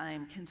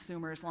longtime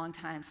consumers,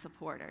 longtime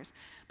supporters.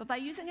 But by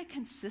using a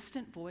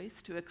consistent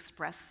voice to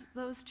express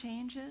those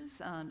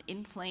changes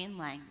in plain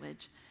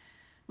language,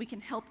 we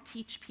can help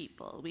teach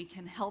people. We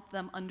can help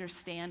them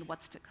understand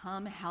what's to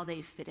come, how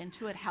they fit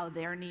into it, how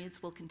their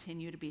needs will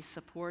continue to be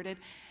supported.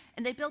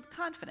 And they build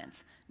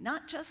confidence,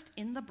 not just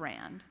in the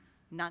brand,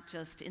 not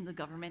just in the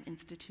government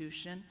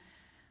institution,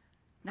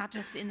 not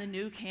just in the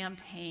new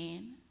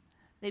campaign.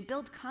 They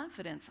build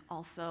confidence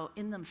also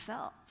in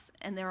themselves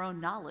and their own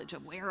knowledge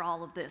of where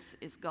all of this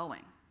is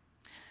going.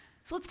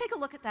 So let's take a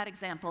look at that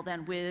example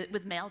then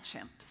with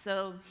MailChimp.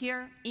 So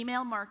here,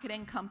 email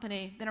marketing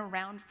company, been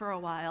around for a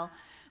while.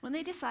 When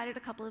they decided a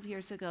couple of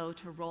years ago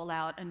to roll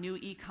out a new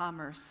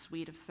e-commerce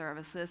suite of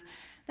services,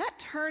 that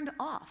turned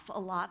off a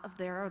lot of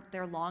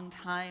their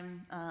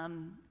longtime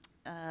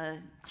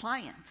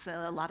clients,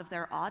 a lot of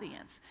their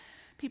audience.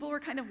 People were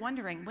kind of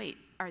wondering, wait,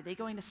 are they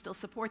going to still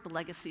support the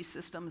legacy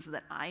systems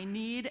that I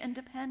need and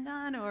depend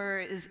on, or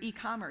is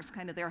e-commerce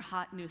kind of their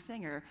hot new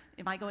thing, or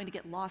am I going to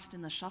get lost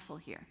in the shuffle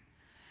here?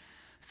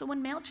 So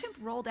when MailChimp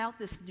rolled out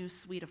this new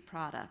suite of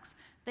products,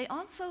 they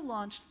also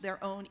launched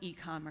their own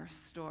e-commerce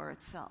store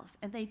itself.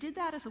 And they did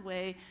that as a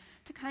way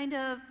to kind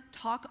of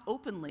talk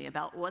openly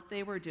about what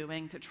they were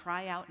doing, to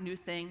try out new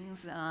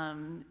things,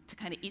 to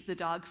kind of eat the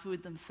dog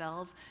food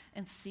themselves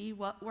and see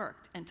what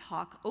worked, and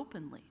talk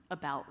openly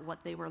about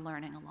what they were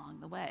learning along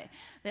the way.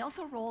 They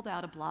also rolled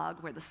out a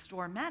blog where the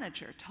store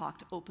manager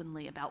talked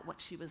openly about what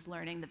she was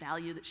learning, the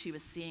value that she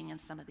was seeing in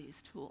some of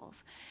these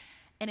tools.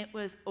 And it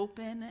was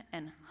open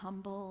and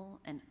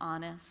humble and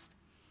honest.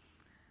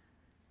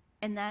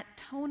 And that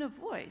tone of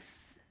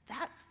voice,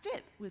 that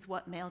fit with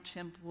what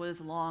MailChimp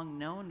was long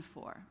known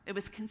for. It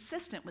was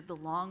consistent with the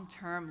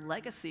long-term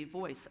legacy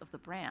voice of the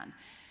brand.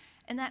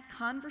 And that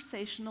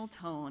conversational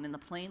tone in the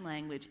plain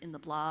language in the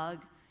blog,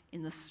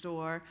 in the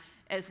store,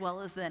 as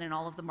well as then in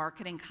all of the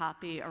marketing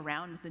copy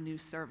around the new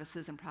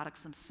services and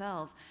products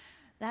themselves,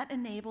 that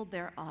enabled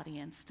their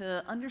audience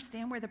to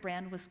understand where the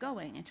brand was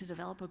going and to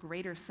develop a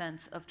greater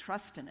sense of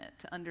trust in it,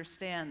 to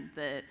understand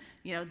that,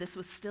 this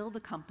was still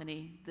the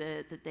company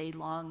that they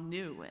long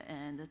knew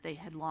and that they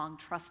had long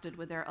trusted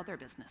with their other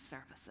business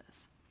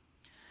services.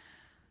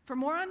 For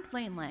more on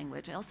plain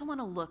language, I also want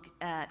to look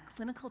at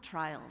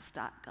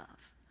clinicaltrials.gov.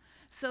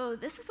 So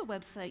this is a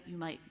website you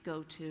might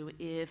go to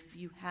if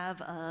you have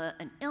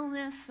an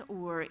illness,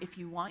 or if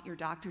you want your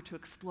doctor to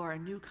explore a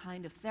new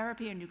kind of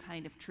therapy, a new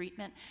kind of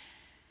treatment,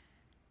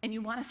 and you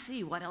want to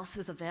see what else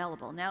is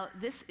available. Now,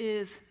 this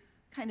is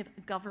kind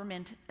of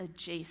government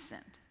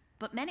adjacent,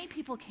 but many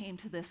people came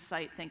to this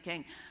site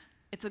thinking,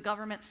 it's a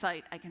government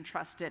site, I can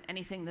trust it,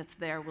 anything that's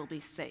there will be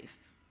safe.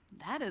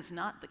 That is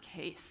not the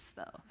case,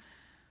 though.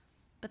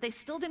 But they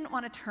still didn't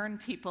want to turn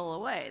people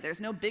away.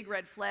 There's no big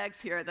red flags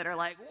here that are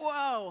like,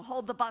 whoa,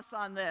 hold the bus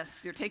on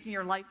this, you're taking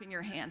your life in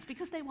your hands,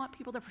 because they want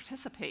people to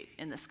participate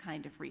in this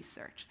kind of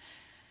research.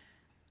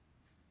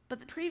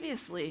 But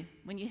previously,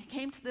 when you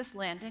came to this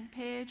landing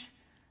page,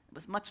 it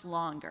was much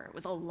longer. It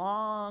was a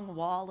long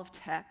wall of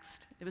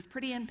text. It was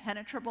pretty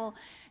impenetrable,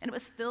 and it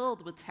was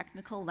filled with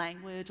technical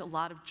language, a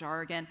lot of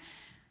jargon,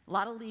 a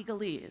lot of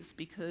legalese,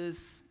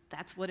 because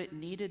that's what it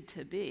needed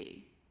to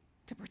be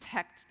to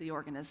protect the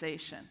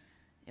organization.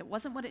 It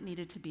wasn't what it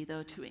needed to be,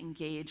 though, to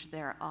engage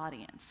their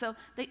audience. So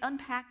they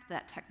unpacked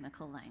that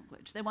technical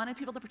language. They wanted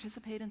people to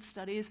participate in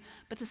studies,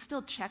 but to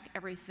still check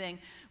everything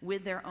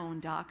with their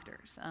own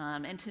doctors,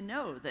 and to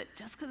know that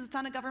just because it's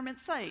on a government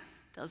site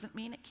doesn't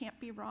mean it can't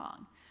be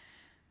wrong.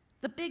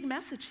 The big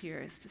message here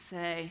is to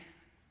say,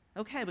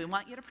 okay, we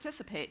want you to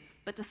participate,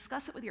 but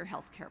discuss it with your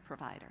healthcare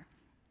provider.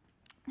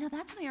 Now,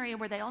 that's an area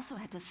where they also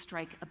had to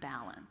strike a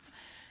balance.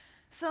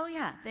 So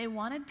yeah, they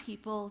wanted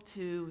people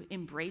to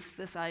embrace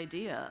this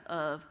idea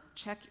of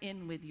check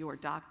in with your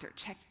doctor,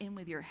 check in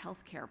with your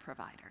healthcare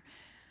provider.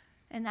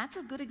 And that's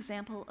a good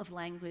example of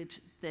language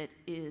that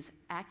is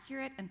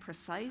accurate and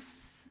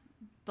precise,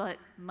 but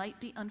might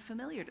be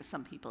unfamiliar to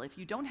some people. If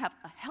you don't have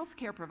a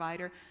healthcare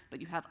provider,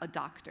 but you have a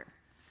doctor.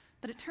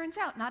 But it turns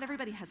out not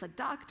everybody has a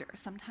doctor.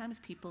 Sometimes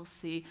people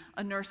see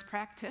a nurse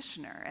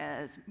practitioner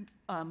as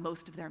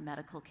most of their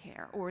medical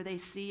care, or they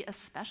see a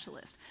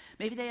specialist.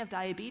 Maybe they have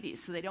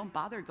diabetes, so they don't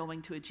bother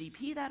going to a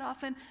GP that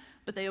often,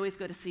 but they always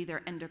go to see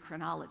their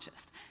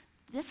endocrinologist.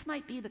 This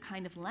might be the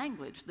kind of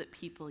language that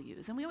people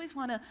use, and we always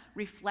want to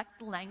reflect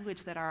the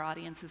language that our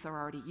audiences are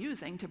already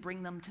using to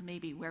bring them to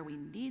maybe where we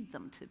need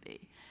them to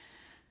be.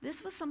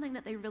 This was something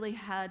that they really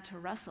had to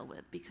wrestle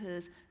with,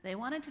 because they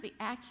wanted to be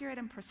accurate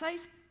and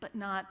precise, but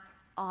not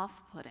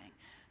off-putting.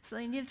 So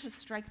they needed to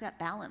strike that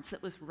balance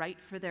that was right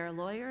for their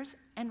lawyers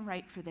and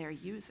right for their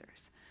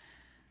users.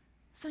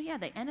 So yeah,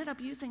 they ended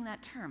up using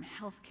that term,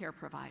 healthcare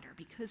provider,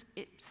 because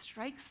it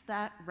strikes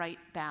that right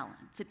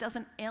balance. It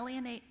doesn't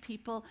alienate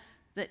people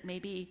that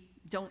maybe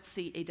don't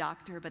see a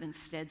doctor but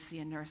instead see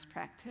a nurse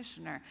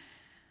practitioner.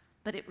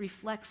 But it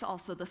reflects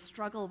also the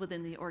struggle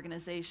within the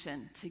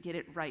organization to get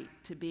it right,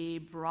 to be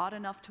broad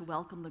enough to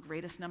welcome the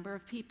greatest number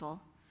of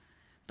people,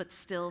 but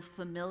still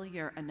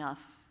familiar enough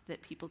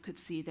that people could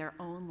see their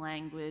own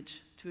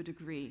language, to a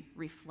degree,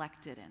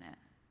 reflected in it.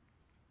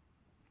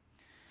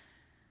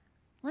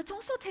 Let's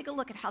also take a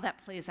look at how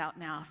that plays out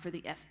now for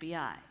the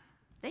FBI.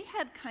 They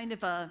had kind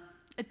of a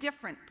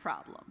different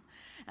problem.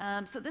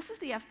 So this is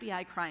the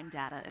FBI Crime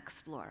Data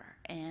Explorer,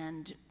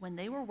 and when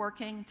they were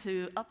working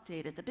to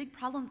update it, the big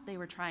problem that they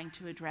were trying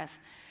to address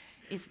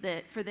is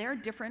that for their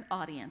different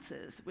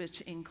audiences,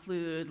 which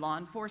include law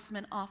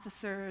enforcement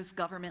officers,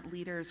 government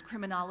leaders,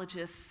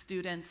 criminologists,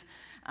 students,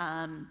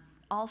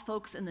 all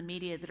folks in the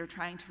media that are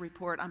trying to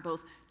report on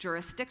both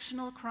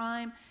jurisdictional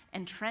crime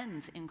and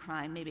trends in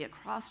crime, maybe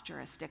across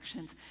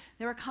jurisdictions.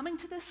 They were coming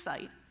to this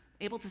site,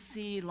 able to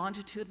see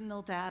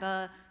longitudinal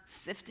data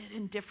sifted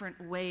in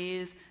different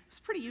ways. It was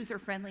pretty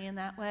user-friendly in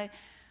that way,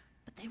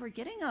 but they were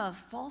getting a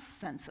false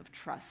sense of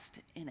trust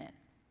in it.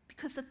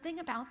 Because the thing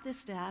about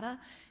this data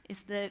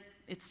is that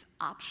it's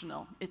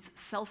optional, it's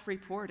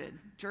self-reported.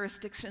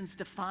 Jurisdictions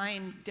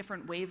define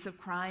different waves of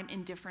crime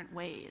in different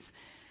ways.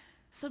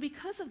 So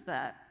because of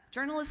that,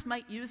 journalists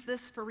might use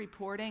this for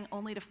reporting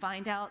only to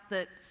find out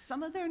that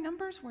some of their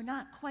numbers were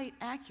not quite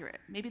accurate.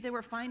 Maybe they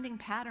were finding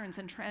patterns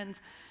and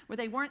trends where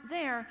they weren't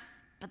there,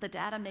 but the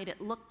data made it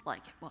look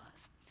like it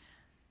was.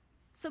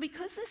 So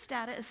because this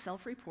data is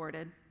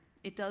self-reported,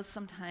 it does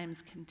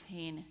sometimes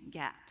contain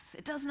gaps.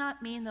 It does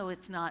not mean, though,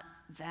 it's not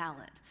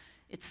valid.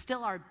 It's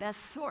still our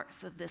best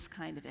source of this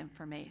kind of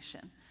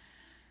information.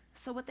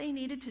 So what they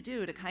needed to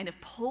do to kind of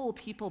pull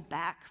people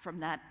back from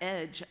that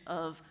edge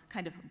of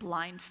kind of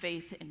blind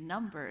faith in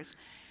numbers,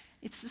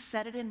 it's to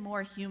set it in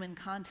more human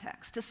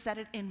context, to set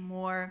it in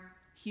more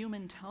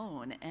human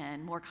tone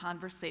and more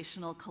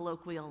conversational,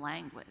 colloquial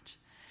language.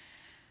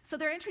 So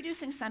they're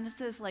introducing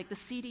sentences like the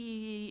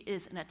CDE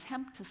is an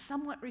attempt to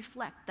somewhat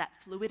reflect that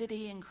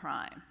fluidity in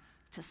crime.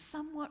 To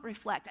somewhat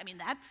reflect. I mean,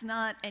 that's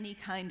not any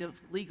kind of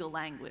legal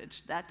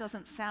language. That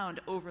doesn't sound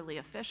overly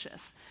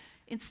officious.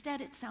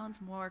 Instead, it sounds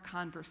more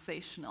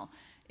conversational.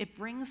 It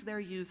brings their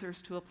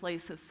users to a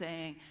place of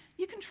saying,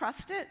 you can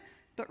trust it,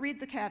 but read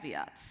the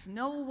caveats.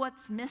 Know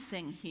what's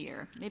missing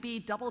here. Maybe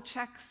double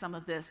check some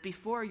of this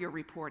before you're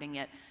reporting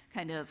it,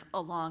 kind of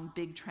along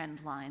big trend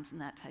lines and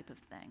that type of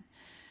thing.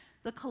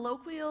 The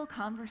colloquial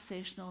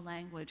conversational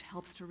language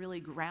helps to really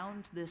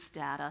ground this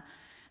data,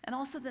 and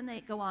also then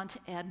they go on to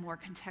add more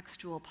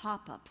contextual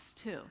pop-ups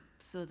too,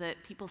 so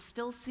that people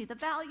still see the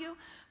value,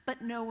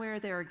 but know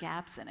where there are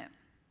gaps in it.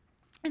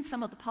 And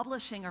some of the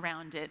publishing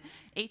around it,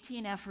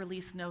 AT&F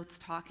released notes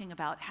talking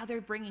about how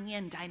they're bringing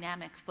in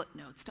dynamic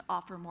footnotes to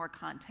offer more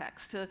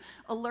context, to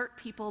alert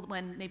people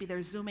when maybe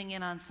they're zooming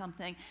in on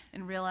something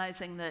and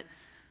realizing that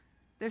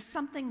there's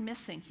something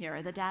missing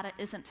here. The data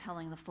isn't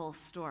telling the full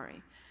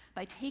story.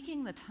 By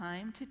taking the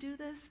time to do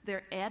this,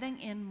 they're adding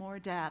in more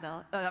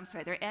data,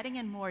 they're adding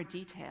in more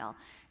detail,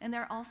 and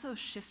they're also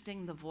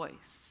shifting the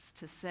voice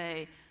to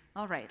say,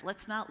 all right,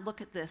 let's not look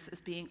at this as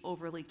being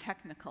overly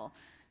technical.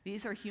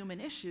 These are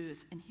human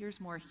issues, and here's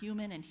more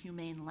human and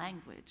humane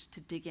language to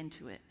dig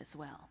into it as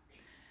well.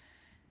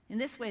 In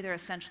this way, they're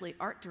essentially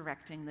art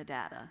directing the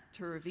data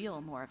to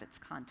reveal more of its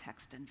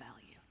context and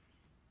value.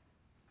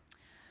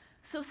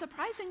 So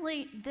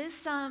surprisingly,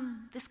 this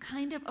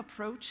kind of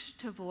approach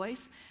to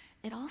voice,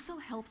 it also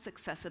helps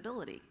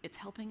accessibility. It's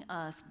helping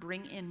us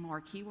bring in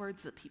more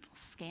keywords that people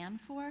scan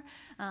for,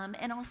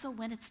 and also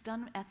when it's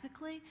done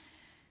ethically,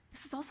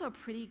 this is also a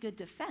pretty good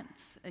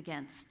defense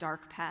against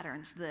dark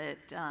patterns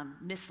that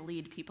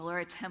mislead people or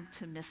attempt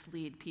to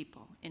mislead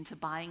people into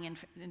buying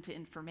into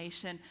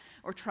information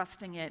or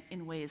trusting it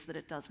in ways that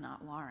it does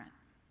not warrant.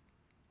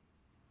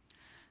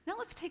 Now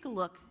let's take a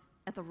look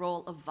at the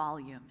role of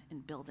volume in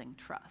building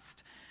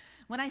trust.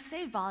 When I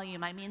say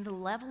volume, I mean the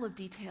level of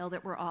detail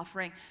that we're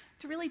offering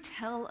to really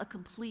tell a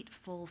complete,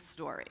 full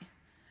story.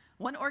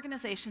 One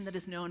organization that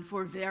is known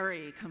for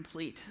very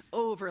complete,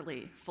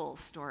 overly full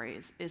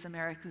stories is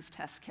America's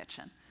Test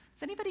Kitchen.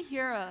 Is anybody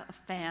here a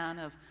fan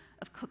of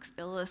Cook's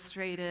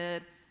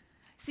Illustrated?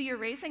 See, you're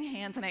raising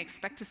hands, and I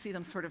expect to see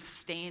them sort of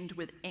stained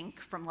with ink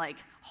from like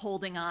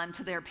holding on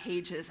to their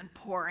pages and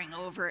poring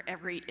over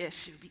every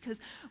issue, because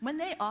when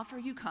they offer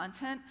you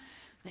content,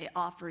 they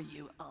offer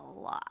you a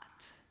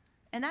lot.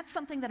 And that's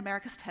something that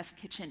America's Test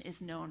Kitchen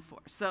is known for.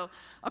 So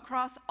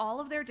across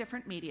all of their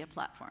different media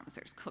platforms,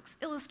 there's Cook's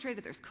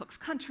Illustrated, there's Cook's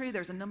Country,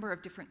 there's a number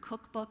of different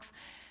cookbooks.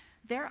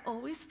 They're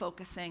always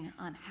focusing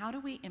on how do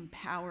we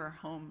empower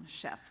home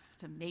chefs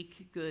to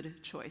make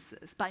good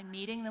choices by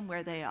meeting them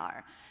where they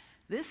are.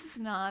 This is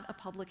not a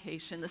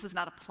publication, this is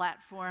not a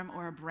platform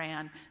or a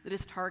brand that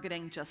is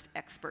targeting just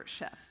expert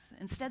chefs.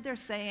 Instead, they're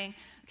saying,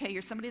 okay,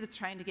 you're somebody that's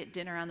trying to get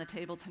dinner on the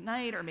table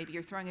tonight, or maybe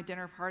you're throwing a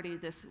dinner party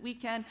this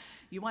weekend.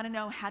 You want to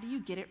know, how do you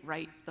get it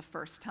right the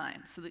first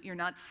time so that you're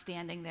not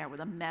standing there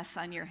with a mess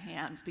on your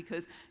hands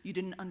because you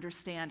didn't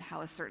understand how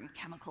a certain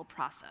chemical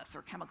process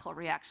or chemical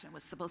reaction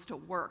was supposed to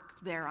work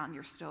there on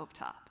your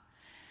stovetop.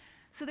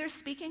 So they're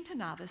speaking to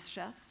novice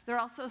chefs. They're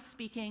also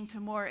speaking to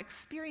more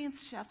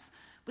experienced chefs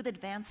with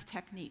advanced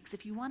techniques.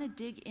 If you want to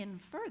dig in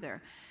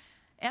further,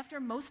 after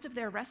most of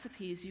their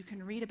recipes, you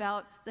can read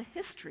about the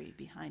history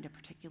behind a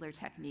particular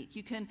technique.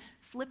 You can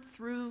flip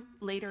through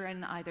later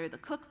in either the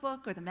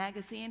cookbook or the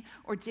magazine,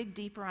 or dig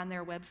deeper on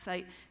their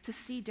website to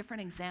see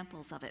different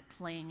examples of it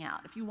playing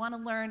out. If you want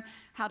to learn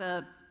how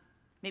to,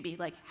 maybe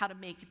like how to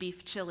make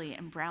beef chili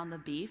and brown the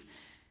beef,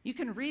 you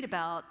can read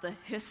about the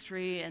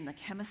history and the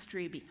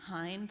chemistry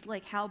behind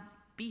like how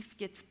beef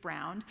gets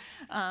browned.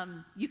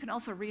 You can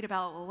also read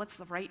about, well, what's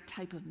the right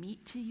type of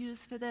meat to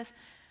use for this?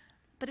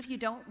 But if you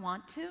don't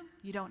want to,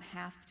 you don't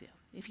have to.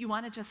 If you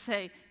want to just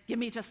say, give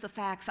me just the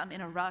facts, I'm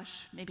in a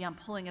rush, maybe I'm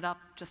pulling it up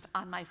just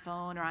on my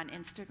phone or on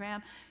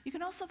Instagram, you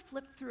can also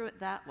flip through it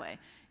that way,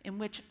 in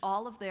which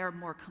all of their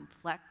more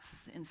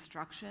complex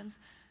instructions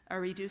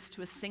are reduced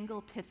to a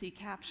single pithy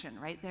caption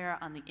right there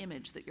on the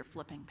image that you're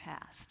flipping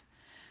past.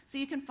 So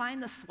you can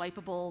find the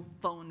swipeable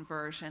phone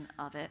version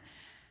of it.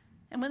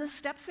 And when the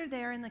steps are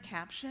there in the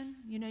caption,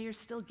 you know you're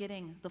still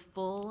getting the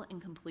full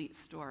and complete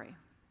story.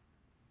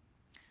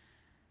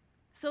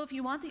 So if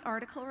you want the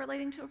article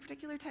relating to a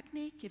particular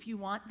technique, if you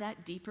want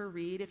that deeper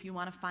read, if you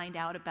want to find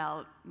out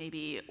about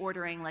maybe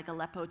ordering like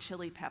Aleppo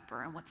chili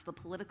pepper and what's the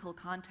political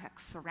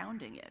context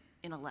surrounding it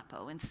in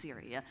Aleppo in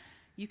Syria,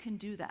 you can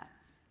do that.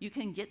 You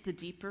can get the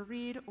deeper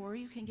read, or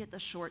you can get the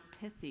short,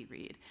 pithy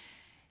read.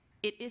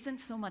 It isn't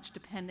so much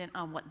dependent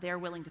on what they're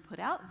willing to put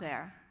out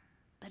there,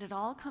 but it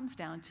all comes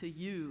down to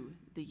you,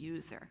 the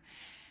user.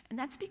 And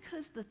that's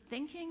because the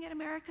thinking at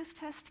America's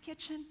Test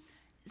Kitchen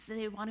is that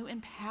they want to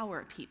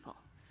empower people.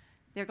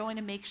 They're going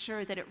to make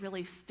sure that it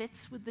really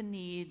fits with the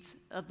needs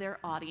of their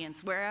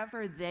audience,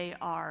 wherever they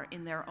are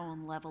in their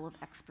own level of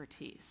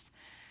expertise.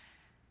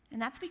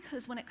 And that's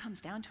because when it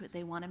comes down to it,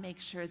 they want to make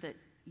sure that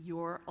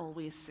you're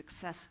always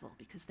successful,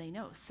 because they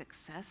know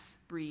success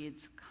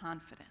breeds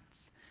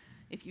confidence.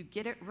 If you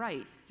get it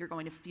right, you're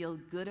going to feel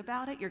good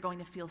about it, you're going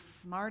to feel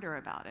smarter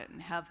about it,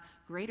 and have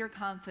greater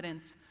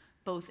confidence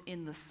both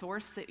in the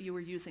source that you were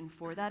using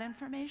for that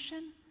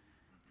information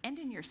and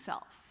in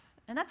yourself.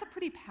 And that's a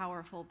pretty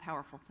powerful,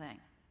 powerful thing.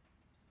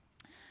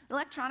 The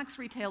electronics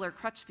retailer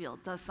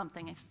Crutchfield does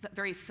something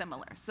very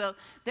similar. So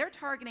they're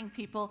targeting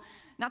people,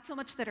 not so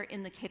much that are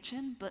in the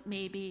kitchen, but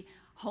maybe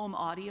home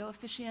audio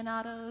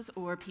aficionados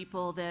or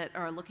people that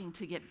are looking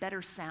to get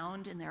better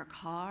sound in their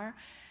car.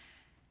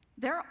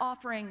 They're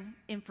offering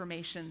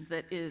information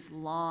that is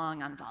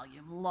long on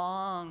volume,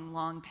 long,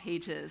 long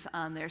pages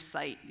on their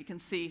site. You can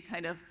see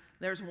kind of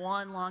there's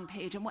one long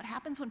page, and what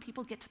happens when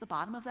people get to the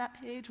bottom of that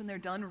page, when they're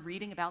done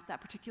reading about that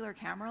particular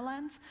camera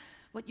lens,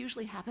 what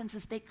usually happens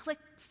is they click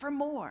for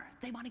more.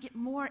 They want to get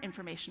more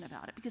information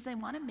about it because they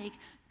want to make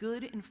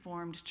good,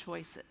 informed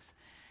choices.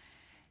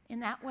 In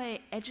that way,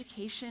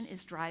 education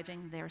is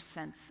driving their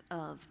sense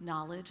of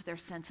knowledge, their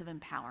sense of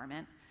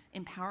empowerment.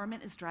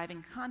 Empowerment is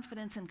driving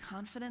confidence, and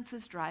confidence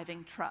is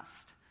driving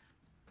trust.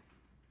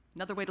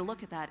 Another way to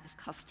look at that is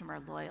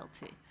customer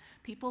loyalty.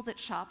 People that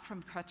shop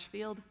from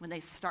Crutchfield, when they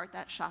start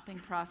that shopping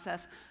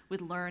process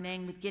with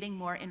learning, with getting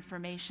more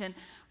information,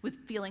 with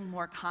feeling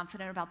more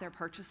confident about their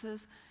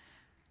purchases,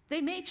 they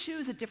may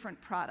choose a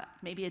different product,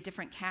 maybe a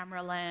different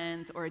camera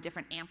lens or a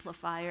different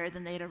amplifier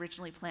than they had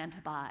originally planned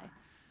to buy.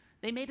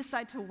 They may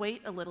decide to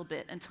wait a little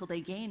bit until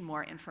they gain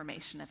more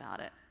information about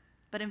it.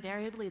 But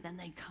invariably, then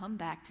they come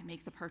back to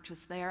make the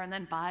purchase there and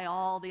then buy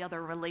all the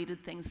other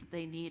related things that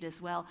they need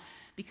as well,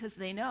 because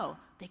they know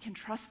they can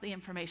trust the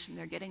information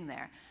they're getting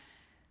there.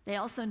 They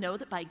also know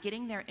that by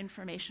getting their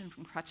information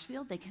from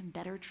Crutchfield, they can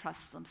better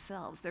trust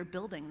themselves. They're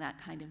building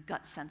that kind of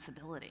gut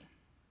sensibility.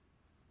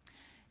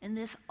 And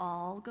this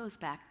all goes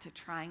back to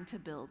trying to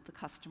build the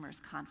customer's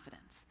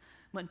confidence.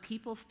 When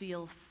people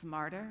feel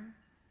smarter,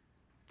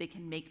 they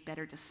can make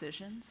better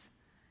decisions,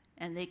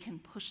 and they can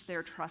push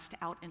their trust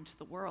out into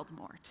the world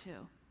more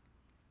too.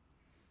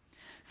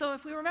 So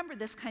if we remember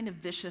this kind of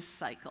vicious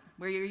cycle,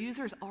 where your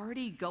user's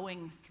already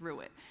going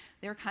through it,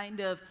 they're kind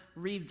of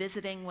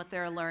revisiting what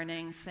they're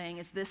learning, saying,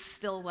 is this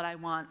still what I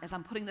want? As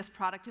I'm putting this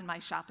product in my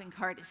shopping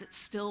cart, is it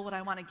still what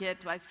I want to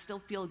get? Do I still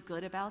feel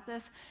good about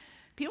this?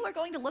 People are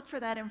going to look for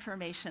that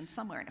information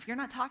somewhere. And if you're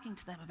not talking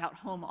to them about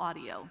home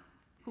audio,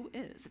 who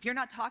is? If you're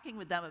not talking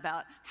with them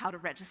about how to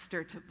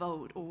register to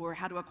vote or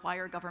how to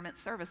acquire government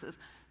services,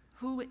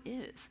 who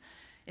is?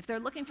 If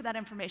they're looking for that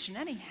information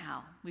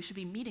anyhow, we should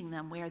be meeting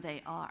them where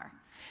they are.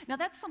 Now,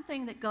 that's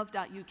something that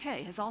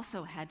gov.uk has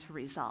also had to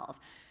resolve.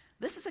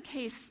 This is a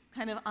case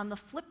kind of on the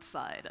flip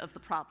side of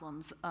the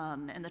problems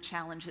and the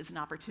challenges and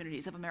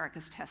opportunities of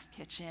America's Test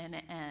Kitchen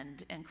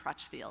and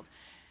Crutchfield.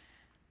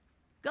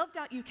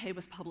 Gov.uk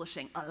was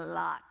publishing a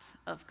lot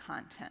of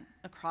content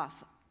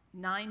across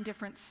 9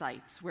 different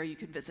sites where you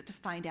could visit to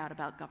find out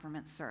about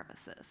government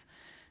services.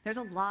 There's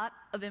a lot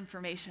of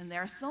information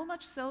there, so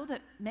much so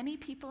that many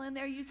people in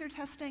their user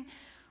testing,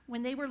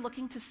 when they were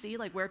looking to see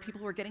like where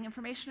people were getting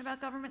information about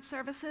government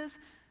services,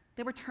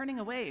 they were turning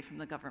away from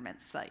the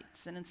government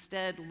sites and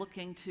instead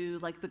looking to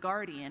like The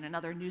Guardian and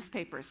other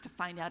newspapers to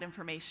find out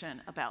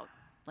information about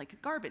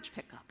like garbage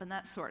pickup and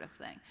that sort of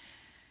thing.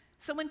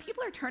 So when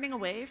people are turning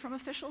away from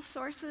official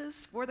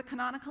sources for the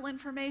canonical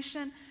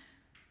information,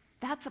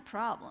 that's a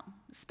problem,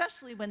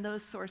 especially when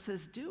those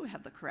sources do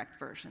have the correct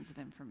versions of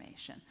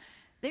information.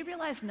 They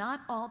realize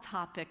not all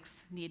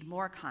topics need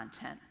more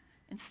content.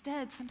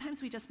 Instead,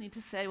 sometimes we just need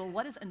to say, well,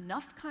 what is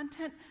enough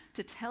content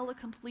to tell a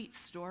complete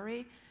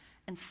story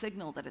and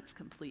signal that it's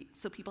complete,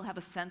 so people have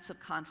a sense of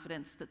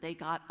confidence that they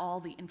got all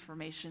the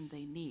information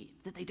they need,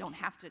 that they don't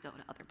have to go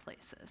to other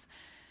places.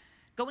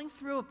 Going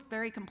through a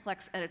very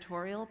complex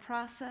editorial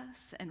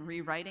process and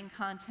rewriting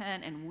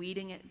content and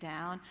weeding it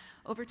down,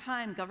 over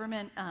time,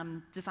 government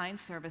design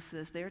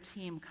services, their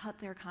team cut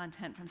their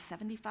content from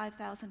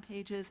 75,000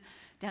 pages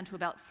down to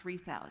about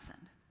 3,000.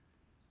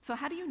 So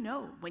how do you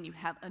know when you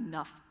have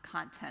enough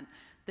content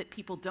that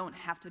people don't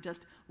have to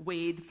just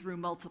wade through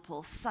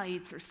multiple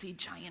sites or see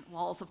giant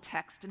walls of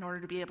text in order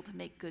to be able to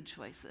make good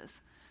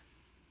choices?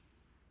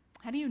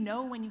 How do you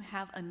know when you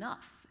have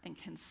enough and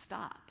can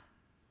stop?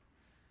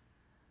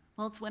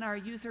 Well, it's when our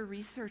user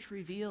research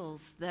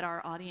reveals that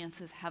our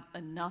audiences have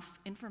enough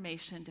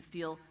information to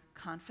feel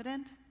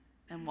confident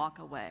and walk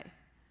away.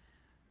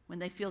 When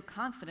they feel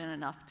confident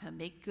enough to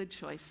make good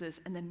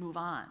choices and then move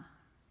on.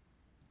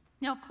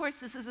 Now, of course,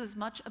 this is as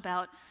much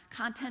about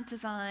content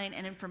design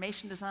and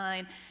information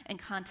design and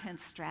content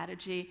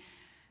strategy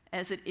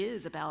as it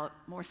is about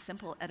more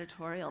simple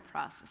editorial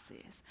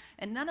processes.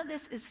 And none of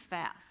this is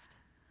fast.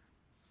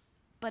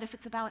 But if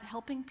it's about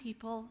helping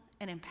people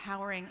and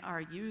empowering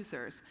our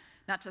users,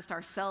 not just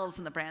ourselves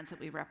and the brands that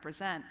we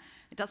represent,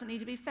 it doesn't need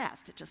to be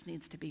fast, it just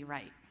needs to be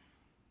right.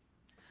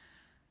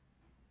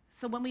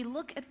 So when we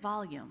look at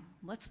volume,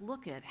 let's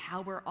look at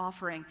how we're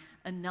offering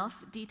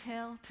enough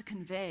detail to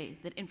convey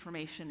that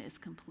information is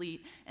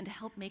complete and to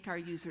help make our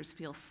users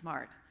feel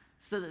smart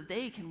so that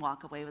they can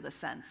walk away with a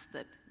sense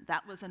that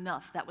that was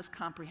enough, that was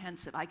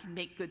comprehensive, I can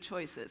make good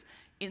choices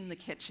in the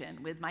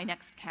kitchen with my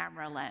next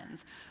camera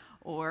lens,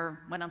 or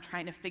when I'm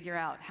trying to figure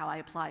out how I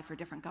apply for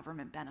different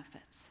government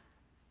benefits.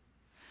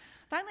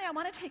 Finally, I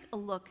want to take a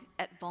look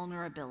at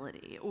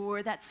vulnerability,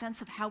 or that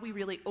sense of how we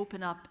really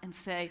open up and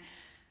say,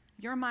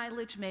 your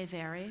mileage may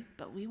vary,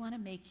 but we want to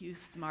make you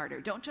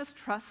smarter. Don't just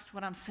trust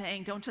what I'm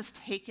saying, don't just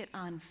take it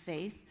on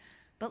faith,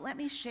 but let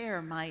me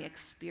share my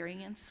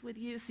experience with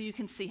you so you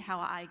can see how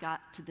I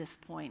got to this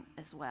point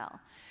as well.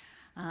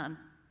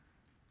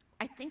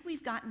 I think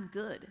we've gotten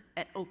good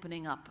at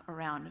opening up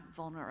around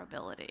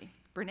vulnerability.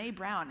 Brené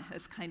Brown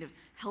has kind of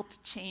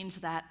helped change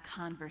that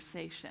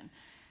conversation.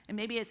 And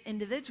maybe as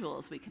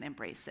individuals we can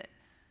embrace it.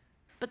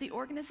 But the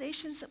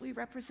organizations that we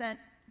represent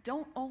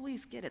don't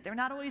always get it. They're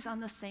not always on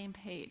the same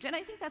page. And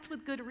I think that's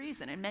with good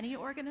reason. In many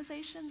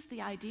organizations,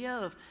 the idea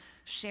of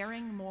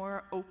sharing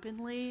more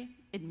openly,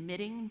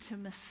 admitting to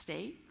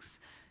mistakes,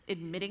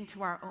 admitting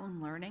to our own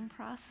learning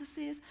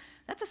processes,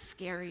 that's a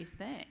scary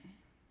thing.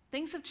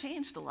 Things have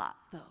changed a lot,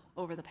 though,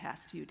 over the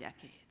past few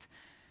decades.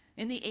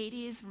 In the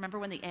 80s, remember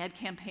when the ad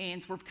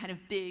campaigns were kind of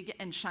big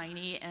and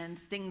shiny and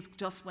things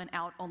just went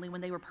out only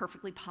when they were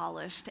perfectly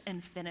polished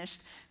and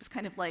finished? It was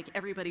kind of like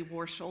everybody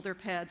wore shoulder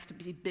pads to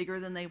be bigger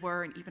than they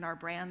were, and even our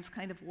brands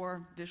kind of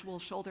wore visual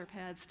shoulder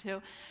pads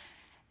too.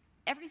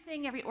 Every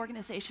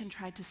organization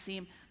tried to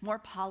seem more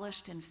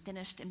polished and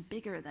finished and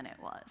bigger than it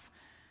was.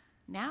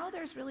 Now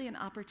there's really an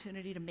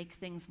opportunity to make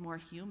things more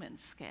human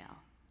scale.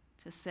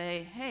 To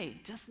say,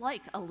 hey, just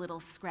like a little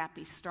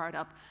scrappy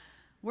startup,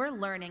 we're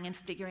learning and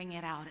figuring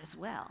it out as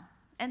well.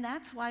 And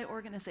that's why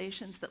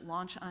organizations that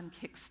launch on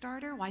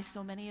Kickstarter, why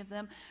so many of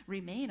them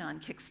remain on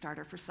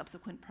Kickstarter for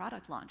subsequent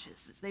product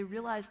launches, is they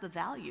realize the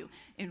value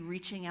in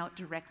reaching out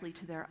directly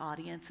to their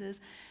audiences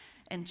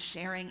and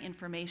sharing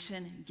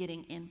information,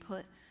 getting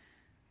input.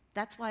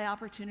 That's why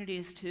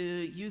opportunities to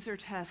user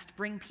test,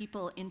 bring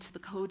people into the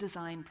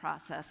co-design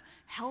process,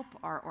 help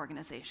our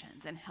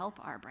organizations and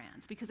help our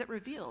brands, because it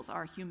reveals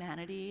our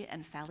humanity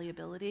and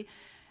fallibility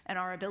and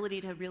our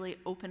ability to really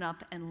open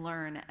up and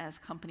learn as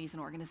companies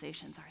and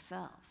organizations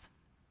ourselves.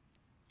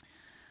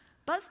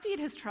 BuzzFeed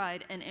has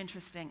tried an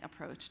interesting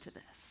approach to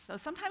this. So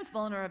sometimes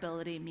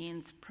vulnerability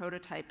means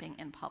prototyping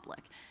in public.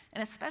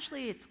 And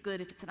especially it's good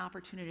if it's an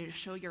opportunity to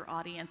show your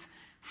audience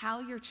how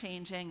you're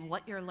changing,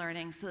 what you're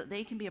learning, so that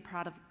they can be a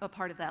part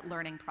of that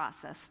learning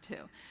process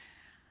too.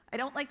 I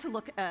don't like to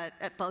look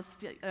at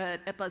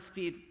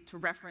BuzzFeed to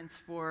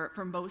reference for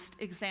most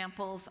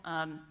examples.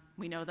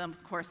 We know them,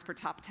 of course, for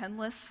top 10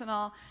 lists and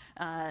all,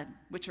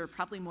 which are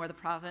probably more the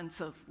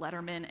province of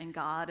Letterman and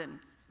God, and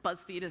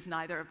BuzzFeed is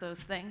neither of those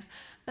things.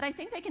 But I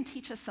think they can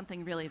teach us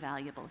something really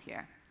valuable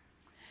here.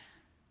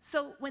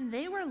 So when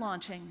they were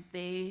launching,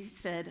 they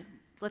said,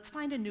 let's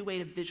find a new way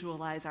to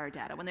visualize our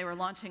data, when they were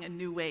launching a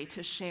new way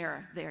to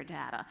share their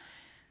data.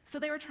 So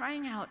they were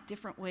trying out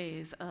different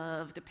ways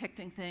of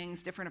depicting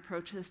things, different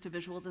approaches to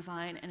visual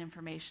design and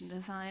information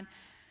design,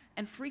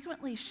 and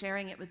frequently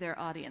sharing it with their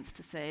audience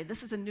to say,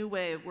 this is a new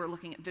way we're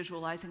looking at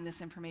visualizing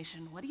this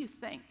information. What do you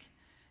think?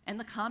 And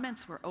the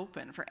comments were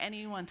open for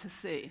anyone to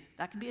see.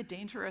 That can be a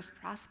dangerous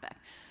prospect.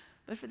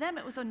 But for them,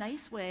 it was a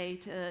nice way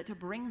to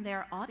bring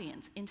their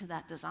audience into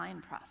that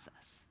design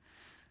process.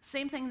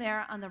 Same thing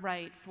there on the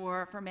right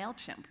for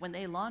MailChimp. When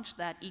they launched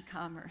that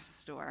e-commerce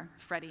store,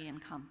 Freddie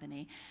and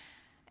Company,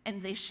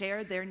 and they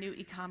shared their new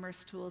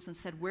e-commerce tools and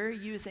said, we're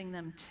using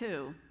them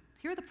too.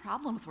 Here are the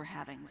problems we're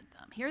having with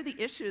them. Here are the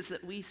issues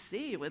that we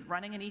see with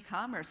running an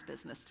e-commerce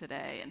business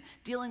today and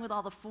dealing with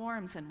all the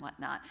forms and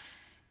whatnot.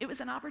 It was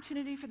an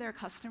opportunity for their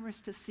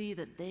customers to see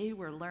that they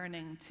were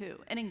learning too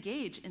and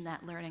engage in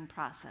that learning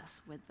process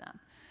with them,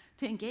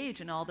 to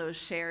engage in all those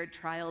shared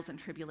trials and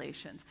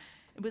tribulations.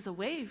 It was a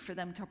way for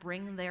them to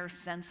bring their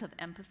sense of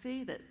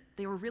empathy that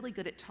they were really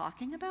good at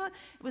talking about.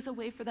 It was a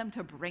way for them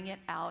to bring it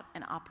out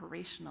and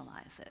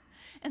operationalize it.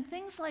 And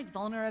things like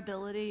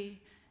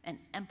vulnerability and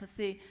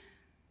empathy,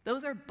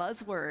 those are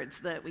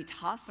buzzwords that we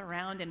toss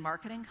around in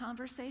marketing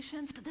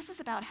conversations, but this is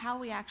about how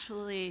we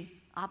actually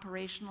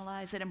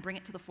operationalize it and bring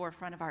it to the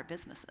forefront of our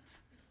businesses.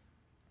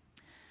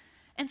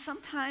 And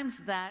sometimes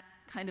that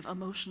kind of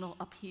emotional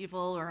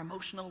upheaval or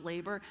emotional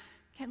labor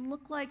can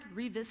look like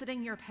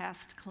revisiting your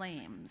past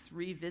claims,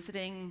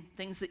 revisiting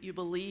things that you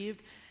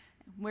believed,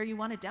 where you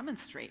want to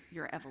demonstrate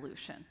your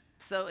evolution.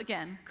 So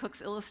again,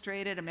 Cooks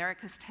Illustrated,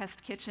 America's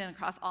Test Kitchen,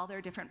 across all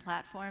their different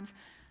platforms.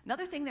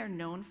 Another thing they're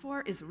known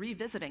for is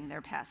revisiting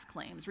their past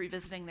claims,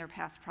 revisiting their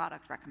past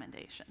product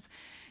recommendations.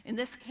 In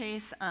this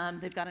case,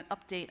 they've got an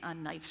update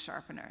on knife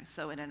sharpeners.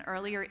 So in an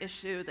earlier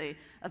issue, they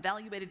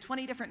evaluated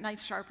 20 different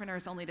knife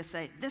sharpeners only to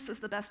say, this is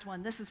the best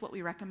one, this is what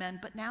we recommend,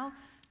 but now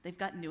they've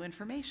got new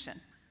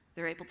information.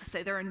 They're able to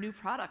say there are new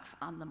products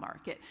on the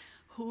market.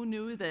 Who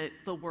knew that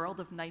the world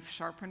of knife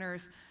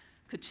sharpeners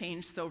could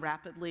change so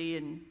rapidly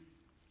and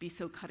be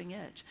so cutting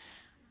edge?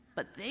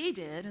 But they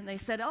did, and they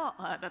said, oh,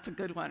 that's a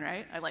good one,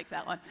 right? I like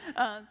that one.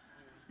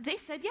 They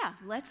said, yeah,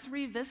 let's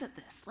revisit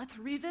this. Let's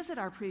revisit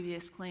our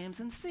previous claims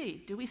and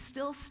see, do we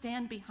still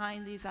stand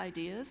behind these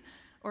ideas,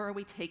 or are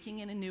we taking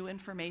in a new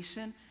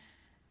information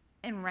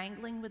and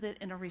wrangling with it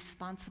in a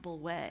responsible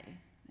way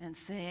and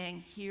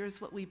saying, here's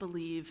what we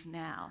believe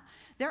now?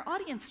 Their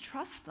audience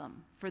trusts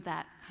them for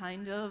that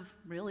kind of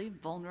really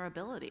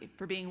vulnerability,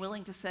 for being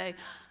willing to say,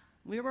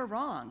 we were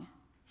wrong.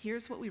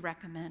 Here's what we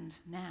recommend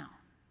now.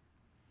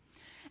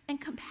 And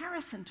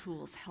comparison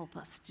tools help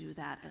us do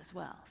that as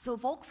well. So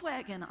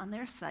Volkswagen, on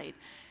their site,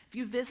 if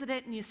you visit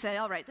it and you say,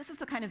 all right, this is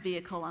the kind of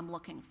vehicle I'm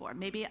looking for.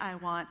 Maybe I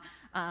want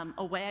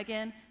a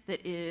wagon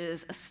that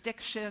is a stick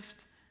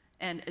shift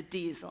and a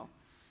diesel.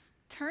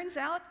 Turns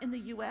out in the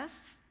US,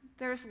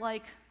 there's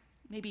like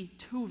maybe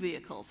 2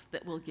 vehicles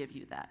that will give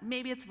you that.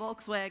 Maybe it's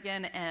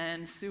Volkswagen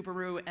and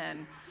Subaru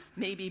and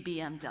maybe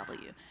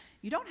BMW.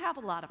 You don't have a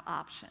lot of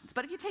options,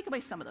 but if you take away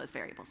some of those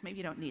variables, maybe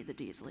you don't need the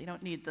diesel, you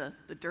don't need the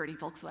dirty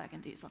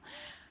Volkswagen diesel.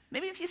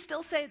 Maybe if you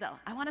still say, though,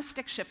 I want a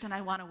stick shift and I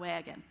want a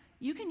wagon,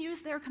 you can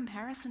use their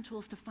comparison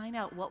tools to find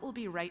out what will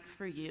be right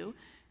for you,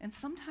 and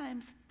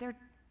sometimes they're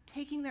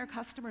taking their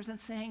customers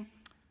and saying,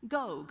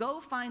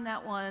 go find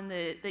that one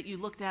that you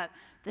looked at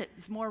that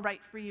is more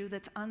right for you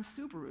that's on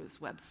Subaru's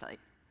website.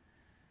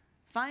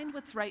 Find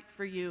what's right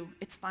for you.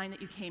 It's fine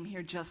that you came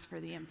here just for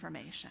the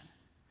information.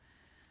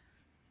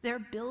 They're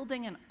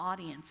building an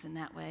audience in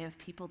that way of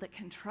people that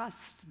can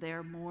trust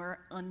their more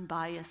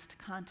unbiased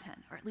content,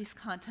 or at least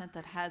content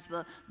that has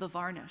the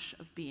varnish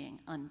of being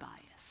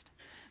unbiased.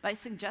 By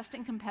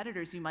suggesting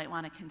competitors you might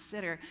want to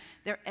consider,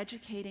 they're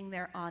educating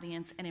their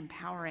audience and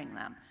empowering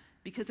them,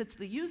 because it's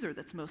the user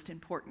that's most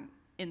important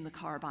in the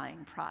car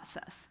buying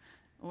process,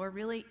 or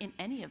really in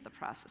any of the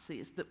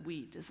processes that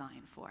we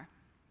design for.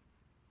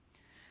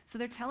 So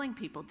they're telling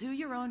people, do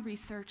your own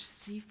research,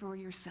 see for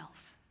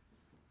yourself.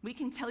 We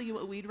can tell you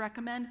what we'd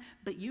recommend,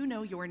 but you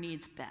know your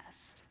needs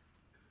best.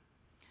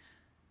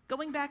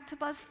 Going back to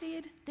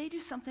BuzzFeed, they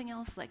do something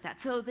else like that.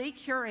 So they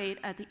curate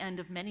at the end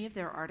of many of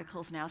their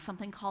articles now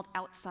something called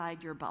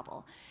Outside Your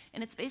Bubble.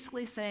 And it's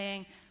basically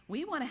saying,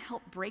 we want to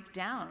help break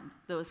down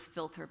those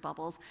filter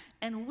bubbles,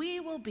 and we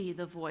will be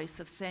the voice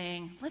of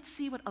saying, let's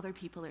see what other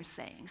people are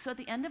saying. So at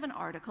the end of an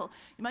article,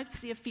 you might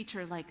see a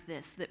feature like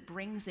this that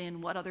brings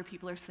in what other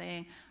people are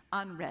saying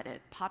on Reddit,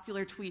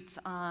 popular tweets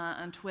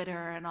on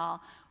Twitter and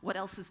all, what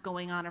else is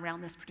going on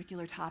around this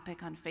particular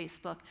topic on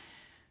Facebook.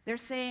 They're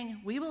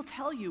saying, we will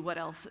tell you what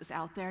else is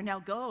out there. Now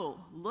go,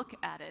 look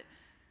at it.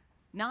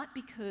 Not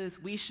because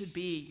we should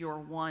be your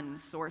one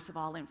source of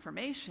all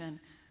information,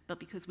 but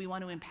because we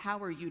want to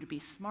empower you to be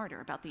smarter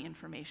about the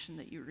information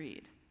that you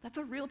read. That's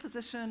a real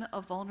position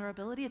of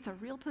vulnerability. It's a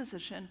real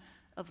position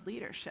of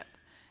leadership.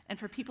 And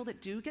for people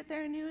that do get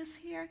their news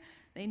here,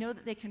 they know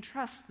that they can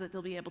trust that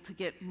they'll be able to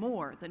get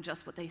more than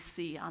just what they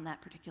see on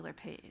that particular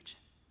page.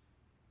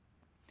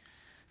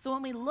 So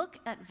when we look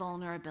at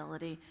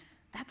vulnerability,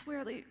 that's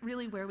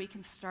really where we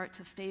can start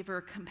to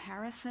favor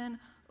comparison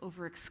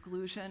over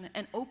exclusion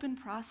and open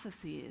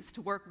processes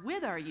to work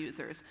with our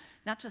users,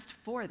 not just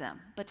for them,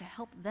 but to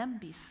help them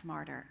be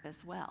smarter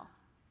as well.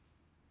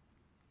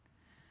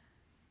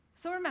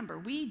 So remember,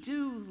 we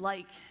do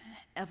like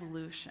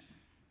evolution.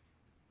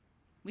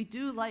 We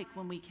do like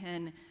when we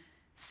can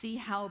see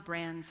how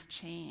brands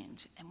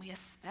change, and we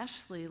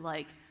especially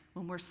like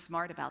when we're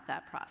smart about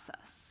that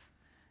process.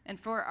 And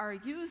for our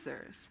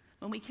users,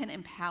 when we can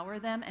empower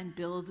them and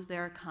build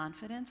their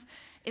confidence,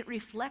 it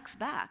reflects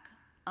back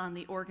on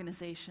the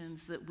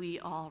organizations that we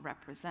all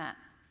represent.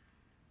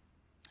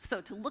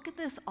 So to look at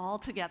this all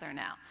together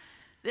now,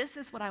 this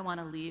is what I want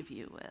to leave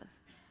you with.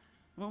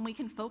 When we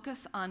can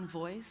focus on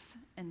voice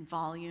and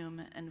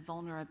volume and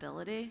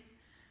vulnerability,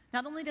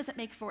 not only does it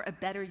make for a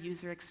better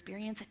user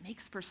experience, it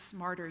makes for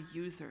smarter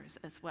users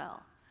as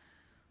well.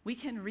 We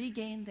can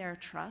regain their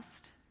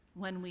trust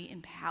when we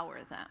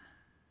empower them.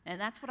 And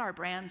that's what our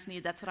brands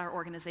need, that's what our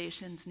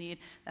organizations need,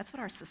 that's what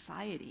our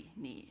society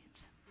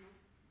needs.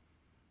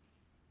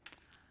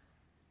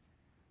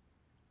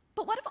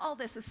 all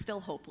this is still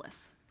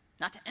hopeless?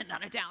 Not to end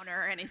on a downer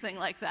or anything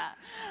like that.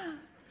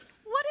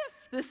 What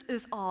if this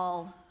is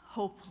all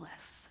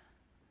hopeless?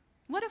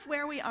 What if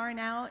where we are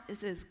now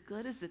is as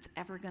good as it's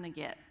ever going to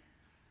get?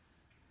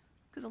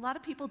 Because a lot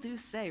of people do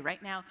say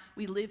right now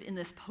we live in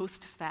this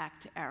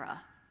post-fact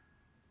era.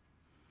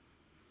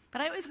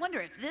 But I always wonder,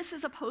 if this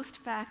is a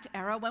post-fact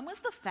era, when was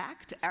the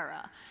fact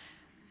era?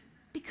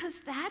 Because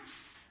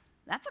that's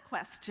a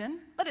question,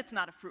 but it's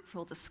not a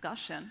fruitful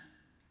discussion.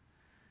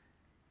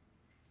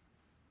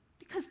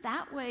 Because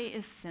that way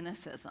is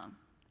cynicism,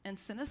 and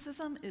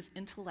cynicism is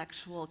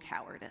intellectual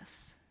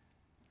cowardice.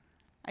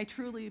 I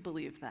truly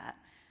believe that.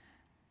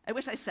 I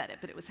wish I said it,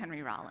 but it was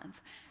Henry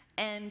Rollins.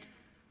 And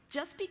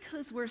just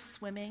because we're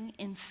swimming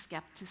in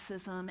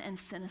skepticism and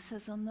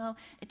cynicism, though,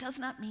 it does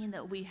not mean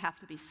that we have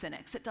to be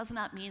cynics. It does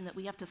not mean that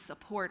we have to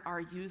support our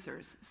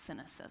users'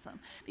 cynicism.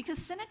 Because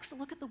cynics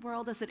look at the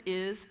world as it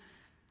is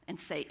and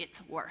say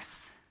it's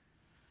worse.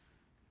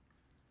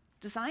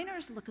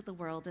 Designers look at the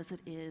world as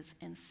it is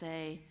and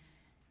say,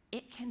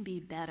 it can be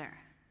better.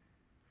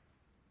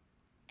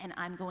 And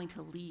I'm going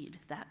to lead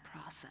that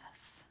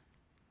process.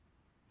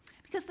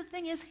 Because the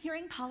thing is,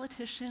 hearing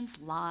politicians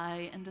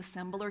lie and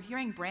dissemble, or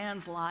hearing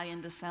brands lie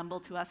and dissemble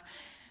to us,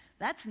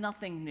 that's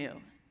nothing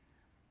new.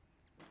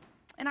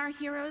 And our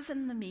heroes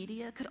in the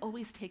media could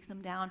always take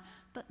them down,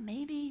 but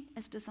maybe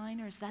as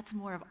designers, that's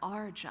more of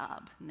our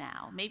job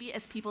now. Maybe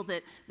as people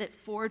that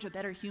forge a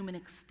better human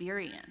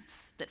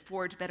experience, that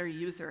forge better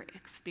user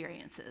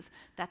experiences,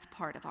 that's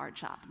part of our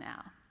job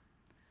now.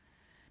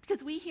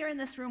 Because we here in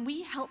this room,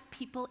 we help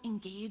people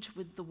engage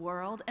with the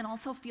world and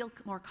also feel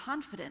more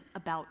confident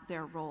about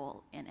their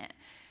role in it.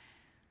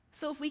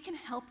 So if we can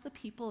help the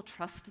people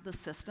trust the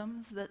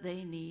systems that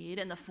they need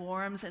and the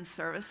forms and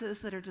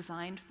services that are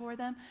designed for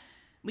them,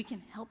 we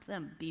can help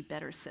them be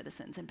better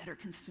citizens and better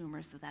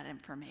consumers of that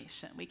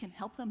information. We can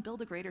help them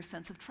build a greater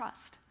sense of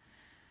trust.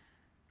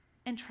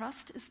 And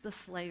trust is the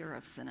slayer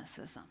of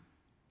cynicism.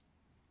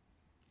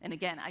 And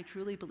again, I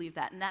truly believe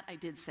that, and that I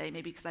did say,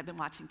 maybe because I've been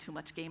watching too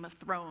much Game of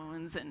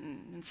Thrones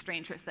and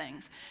Stranger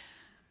Things.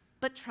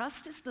 But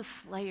trust is the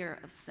slayer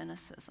of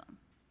cynicism.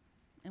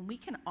 And we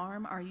can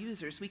arm our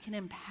users, we can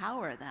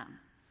empower them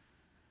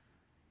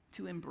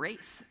to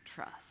embrace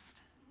trust.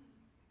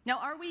 Now,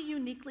 are we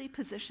uniquely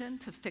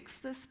positioned to fix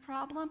this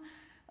problem?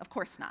 Of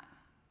course not.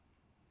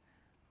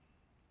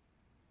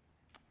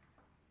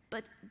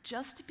 But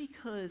just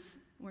because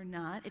we're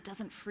not, it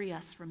doesn't free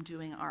us from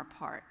doing our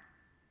part.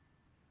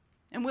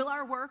 And will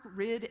our work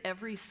rid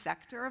every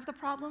sector of the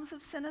problems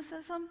of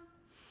cynicism?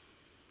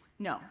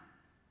 No.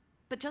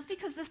 But just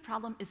because this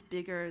problem is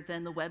bigger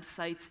than the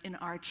websites in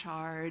our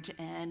charge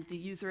and the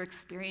user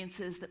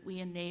experiences that we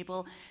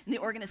enable and the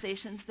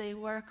organizations they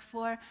work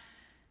for,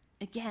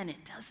 again,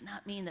 it does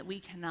not mean that we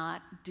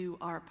cannot do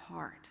our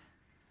part.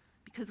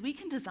 Because we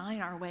can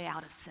design our way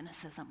out of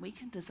cynicism. We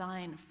can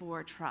design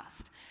for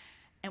trust.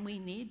 And we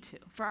need to,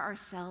 for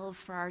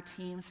ourselves, for our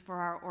teams, for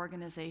our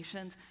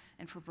organizations,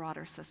 and for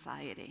broader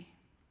society.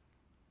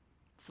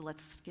 So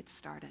let's get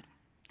started.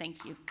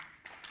 Thank you.